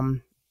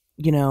 that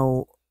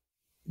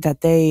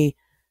they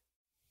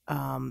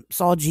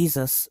saw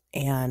Jesus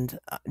and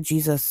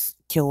Jesus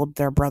killed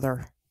their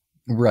brother.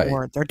 Right.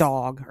 Or their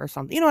dog or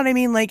something. You know what I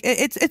mean? Like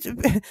it's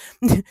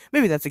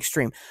maybe that's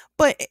extreme,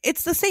 but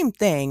it's the same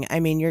thing. I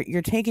mean,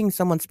 you're taking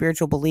someone's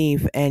spiritual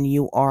belief and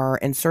you are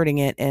inserting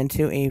it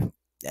into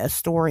a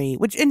story,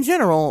 which in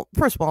general,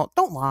 first of all,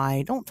 don't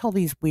lie. Don't tell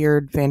these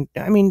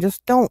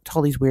just don't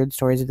tell these weird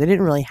stories if they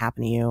didn't really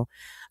happen to you.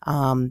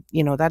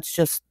 That's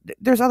just,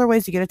 there's other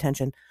ways to get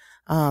attention.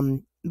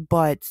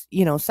 But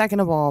second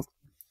of all,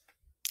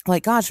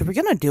 like, gosh, if we're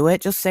going to do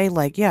it, just say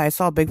like, yeah, I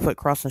saw a Bigfoot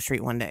crossing the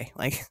street one day.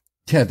 Like,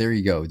 yeah, there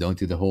you go. Don't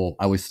do the whole,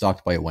 I was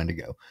stalked by a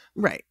Wendigo.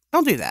 Right.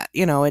 Don't do that.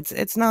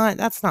 It's not,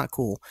 that's not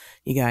cool,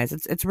 you guys.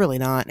 It's really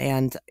not.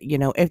 And,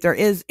 if there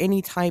is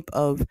any type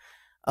of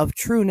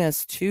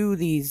trueness to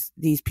these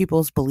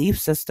people's belief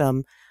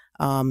system,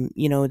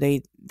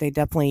 they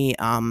definitely,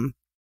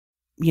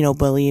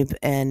 believe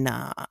in,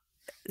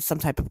 some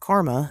type of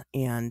karma,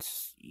 and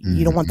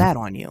you don't want that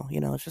on you.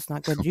 It's just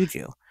not good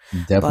juju.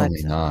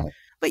 Definitely not.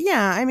 But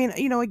yeah, I mean,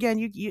 again,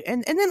 you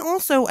and then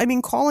also, I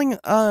mean, calling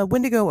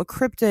Wendigo a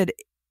cryptid,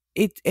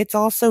 it's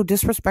also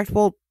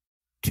disrespectful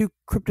to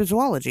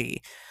cryptozoology.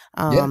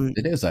 Yeah, Um,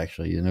 it is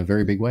actually in a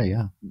very big way.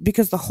 Yeah.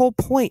 because the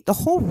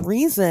whole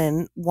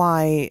reason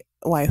why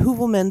Bernard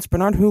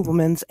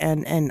Hoovelmans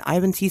and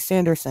Ivan T.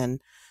 Sanderson,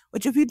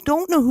 which if you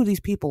don't know who these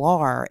people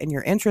are and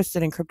you're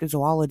interested in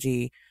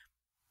cryptozoology,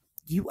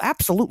 you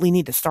absolutely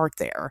need to start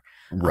there,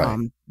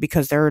 Right.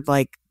 because they're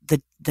like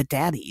the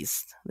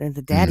daddies. They're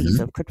the daddies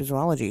Hmm. of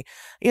cryptozoology.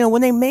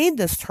 When they made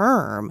this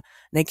term,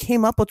 they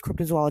came up with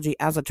cryptozoology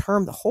as a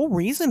term. The whole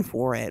reason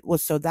for it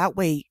was so that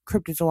way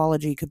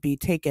cryptozoology could be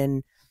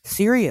taken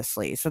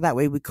seriously. So that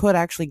way we could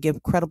actually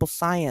give credible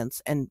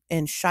science and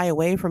shy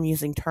away from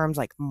using terms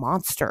like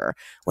monster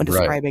when Right.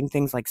 describing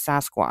things like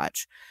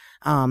Sasquatch.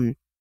 Um,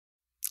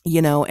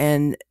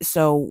 and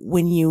so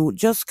when you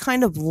just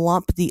kind of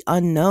lump the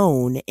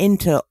unknown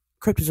into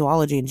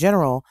cryptozoology in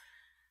general,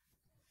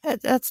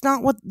 that's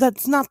not what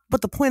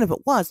the point of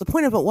it was. The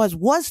point of it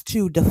was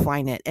to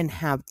define it and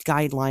have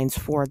guidelines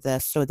for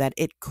this so that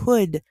it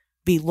could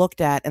be looked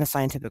at in a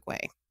scientific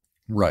way.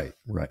 Right.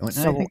 Right. And I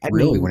So think I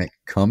really mean, when it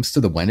comes to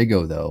the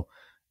Wendigo, though,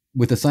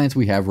 with the science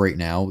we have right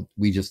now,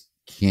 we just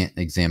can't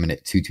examine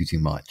it too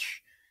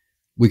much.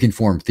 We can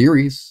form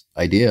theories,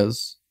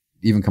 ideas,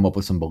 even come up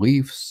with some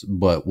beliefs,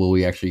 but will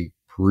we actually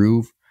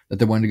prove that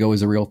the Wendigo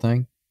is a real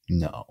thing?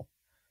 No.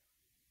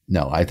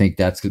 No, I think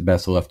that's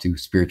best left to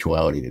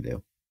spirituality to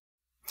do.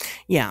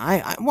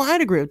 yeah, well,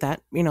 I'd agree with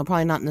that.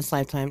 Probably not in this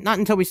lifetime. Not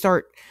until we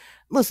start.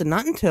 Listen,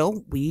 not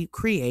until we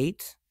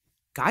create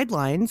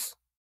guidelines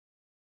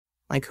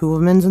like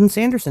Hoovermans and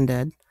Sanderson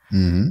did,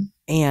 Hmm.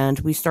 and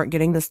we start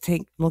getting this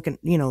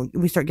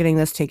we start getting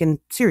this taken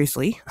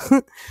seriously.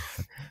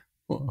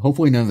 Well,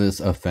 hopefully none of this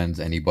offends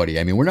anybody.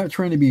 I mean, we're not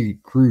trying to be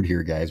crude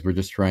here, guys. We're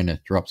just trying to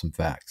drop some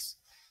facts.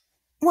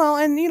 Well,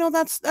 and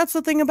that's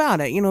the thing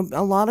about it.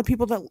 A lot of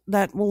people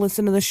that will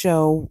listen to the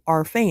show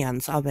are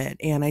fans of it,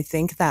 and I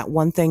think that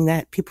one thing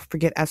that people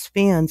forget as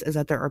fans is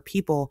that there are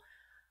people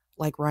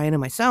like Ryan and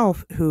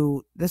myself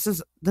who this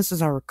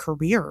is our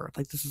career,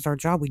 like this is our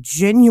job. We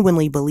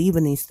genuinely believe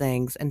in these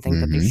things and think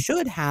that they Hmm.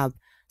 should have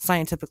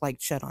scientific like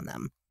shit on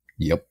them.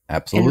 Yep,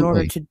 And in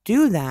order absolutely. to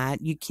do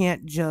that, you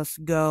can't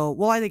just go,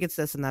 well, I think it's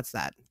this and that's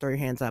that. Throw your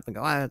hands up and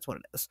go, that's what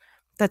it is.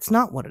 That's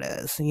not what it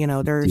is.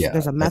 Yeah,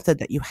 There's a method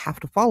that you have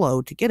to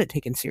follow to get it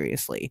taken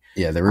seriously.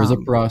 yeah, there is a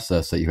Um,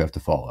 process that you have to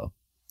follow.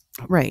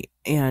 right.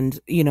 And,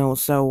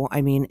 so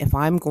I mean, if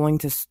I'm going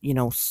to,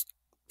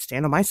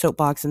 stand on my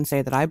soapbox and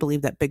say that I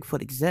believe that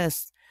Bigfoot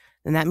exists,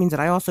 then that means that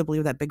I also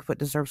believe that Bigfoot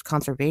deserves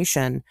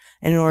conservation.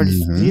 And in order to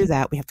do Hmm.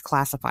 that, we have to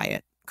classify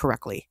it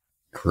correctly.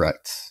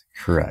 Correct.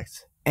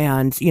 Correct.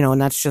 And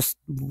and that's just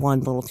one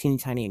little teeny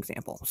tiny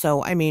example.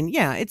 So I mean,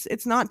 yeah,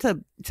 it's not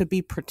to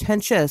be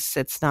pretentious,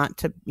 it's not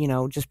to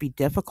just be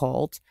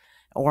difficult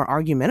or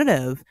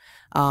argumentative.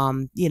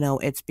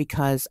 It's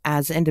because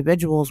as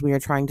individuals we are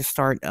trying to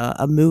start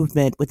a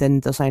movement within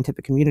the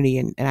scientific community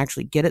and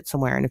actually get it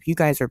somewhere. And if you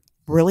guys are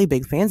really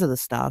big fans of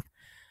this stuff,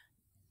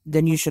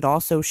 then you should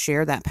also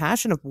share that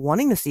passion of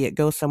wanting to see it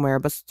go somewhere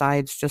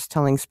besides just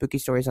telling spooky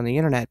stories on the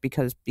internet,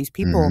 because these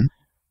people Hmm.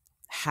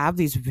 have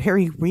these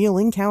very real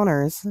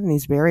encounters and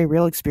these very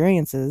real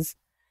experiences.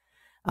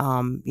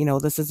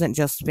 This isn't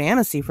just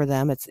fantasy for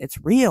them, it's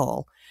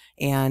real,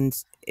 and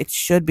it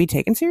should be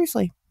taken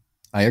seriously.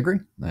 I agree.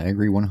 I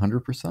agree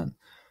 100%.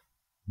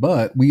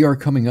 But we are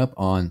coming up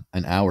on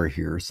an hour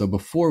here. So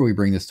before we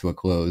bring this to a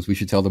close, we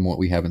should tell them what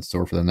we have in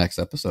store for the next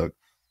episode.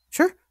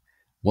 Sure.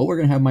 Well, we're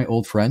going to have my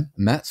old friend,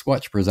 Matt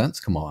Squatch Presents,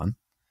 come on.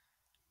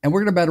 And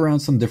we're going to bat around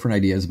some different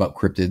ideas about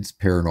cryptids,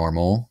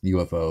 paranormal,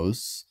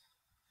 UFOs.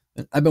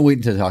 I've been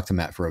waiting to talk to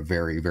Matt for a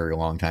very, very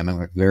long time.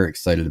 I'm very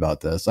excited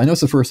about this. I know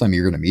it's the first time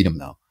you're going to meet him,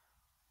 though.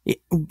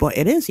 But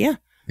it is, yeah.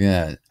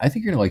 Yeah, I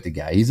think you're going to like the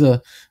guy.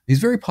 He's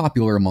very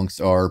popular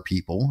amongst our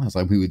people, as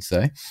we would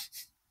say.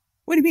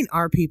 What do you mean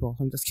our people?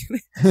 I'm just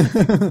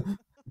kidding.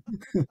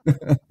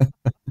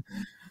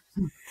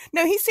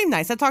 No, he seemed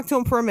nice. I talked to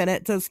him for a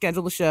minute to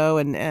schedule the show,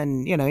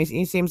 and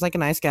he seems like a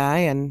nice guy,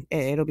 and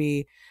it'll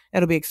be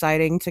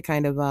exciting to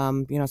kind of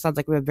sounds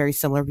like we have very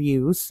similar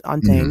views on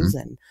Hmm. things,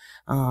 and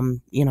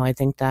I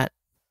think that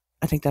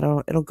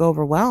it'll go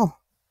over well.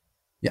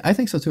 Yeah, I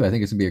think so too. I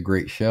think it's going to be a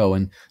great show.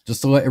 And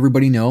just to let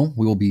everybody know,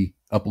 we will be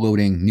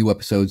uploading new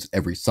episodes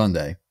every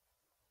Sunday.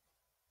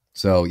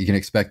 So you can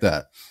expect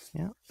that.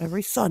 Yeah,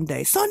 every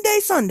Sunday. Sunday,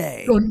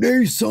 Sunday,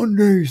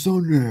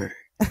 Sunday.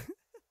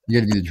 You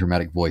got to do the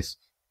dramatic voice.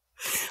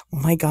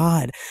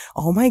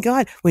 Oh my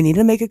god, we need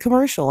to make a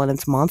commercial, and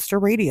it's Monster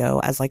Radio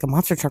as like a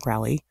monster truck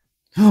rally.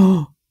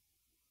 That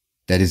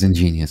is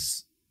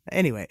ingenious.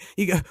 Anyway,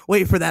 you go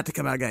wait for that to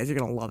come out, guys. You're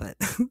gonna love it.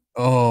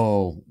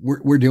 Oh,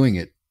 we're doing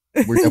it.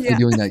 We're definitely Yeah,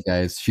 doing that,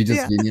 guys. She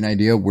just yeah, gave me an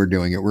idea. We're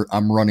doing it.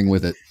 I'm running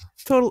with it.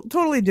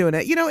 totally doing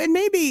it. And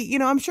maybe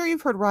I'm sure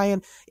you've heard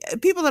Ryan.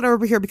 People that are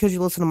over here because you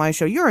listen to my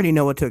show, you already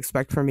know what to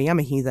expect from me. I'm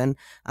a heathen.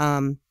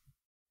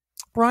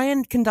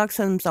 Ryan conducts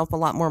himself a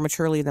lot more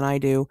maturely than I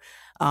do.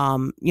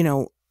 Um, you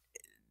know,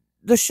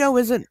 the show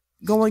isn't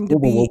going to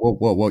Whoa, whoa, whoa, be. whoa,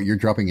 whoa, whoa! You're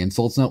dropping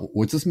insults now.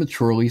 What's this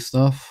maturely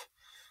stuff?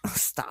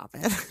 Stop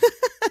it.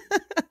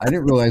 I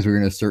didn't realize we were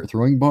going to start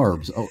throwing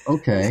barbs. Oh,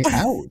 okay.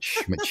 Ouch.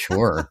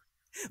 Mature.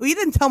 Well, you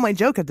didn't tell my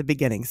joke at the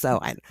beginning, so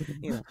I've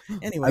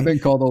anyway. been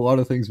called a lot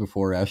of things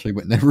before, Ashley,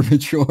 but never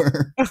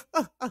mature.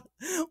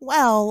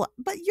 Well,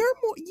 but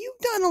you've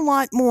done a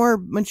lot more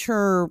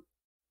mature.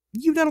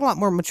 You've done a lot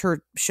more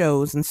mature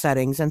shows and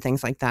settings and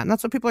things like that, and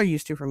that's what people are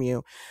used to from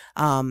you.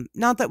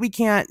 Not that we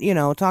can't,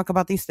 talk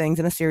about these things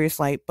in a serious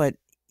light, but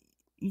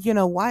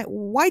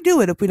why do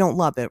it if we don't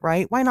love it,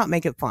 right? Why not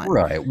make it fun?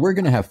 Right. We're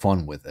going to have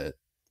fun with it.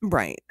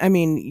 Right. I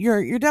mean,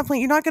 you're definitely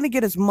you're not going to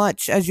get as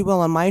much as you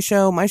will on my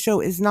show. My show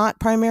is not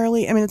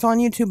primarily, I mean, it's on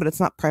YouTube, but it's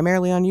not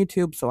primarily on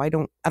YouTube, so I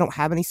don't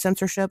have any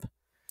censorship.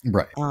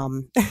 Right.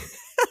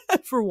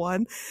 For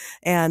one,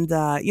 and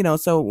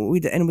so we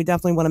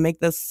definitely want to make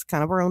this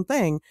kind of our own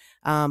thing.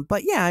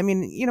 But yeah, I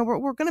mean,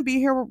 we're going to be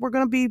here. We're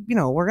going to be,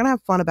 we're going to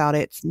have fun about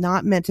it. It's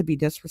not meant to be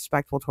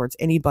disrespectful towards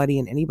anybody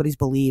and anybody's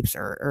beliefs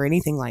or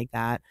anything like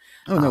that.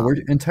 Oh, no, we're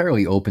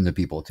entirely open to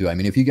people too. I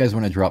mean, if you guys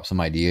want to drop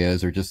some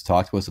ideas or just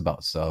talk to us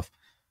about stuff,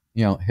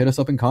 hit us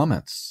up in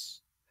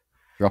comments.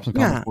 Drop some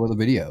comments Yeah, below the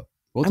video.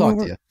 We'll I mean,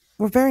 talk to you.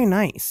 we're very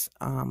nice.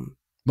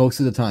 Most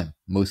of the time.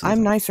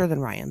 I'm nicer than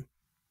Ryan.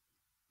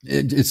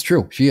 It's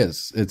true. She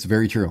is. It's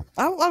very true.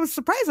 I was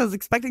surprised. I was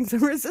expecting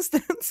some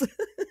resistance.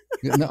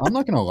 No, I'm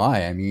not going to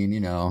lie. I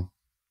mean,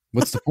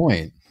 what's the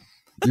point?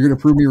 You're going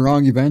to prove me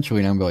wrong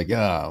eventually. And I'm going to be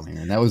like, oh,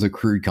 man, that was a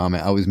crude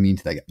comment. I was mean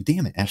to that guy.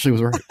 Damn it. Ashley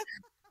was right.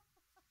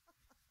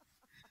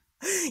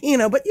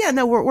 But yeah,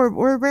 no,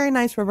 we're very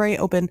nice. We're very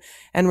open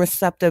and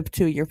receptive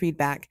to your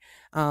feedback.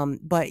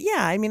 But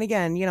yeah, I mean,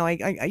 again,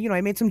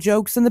 I made some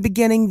jokes in the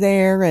beginning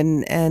there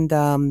and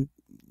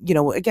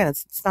again,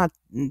 it's not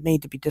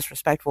made to be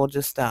disrespectful.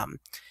 Just,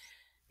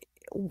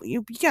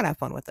 you gotta have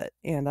fun with it.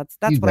 And that's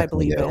what I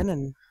believe in.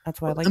 And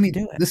that's why I like to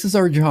do it. This is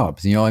our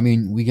jobs. I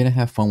mean, we got to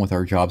have fun with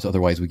our jobs.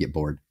 Otherwise we get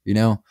bored,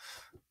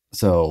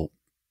 so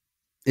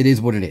it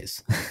is what it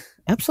is.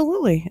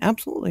 Absolutely.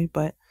 Absolutely.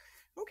 But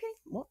okay.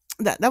 Well,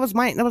 that was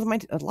my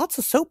lots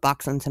of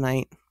soapboxing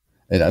tonight.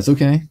 Hey, that's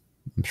okay.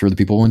 I'm sure the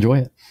people will enjoy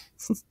it.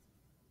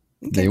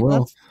 Okay, they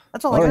will.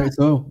 That's all I got. Right,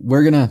 so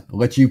we're going to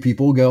let you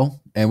people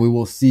go and we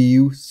will see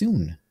you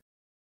soon.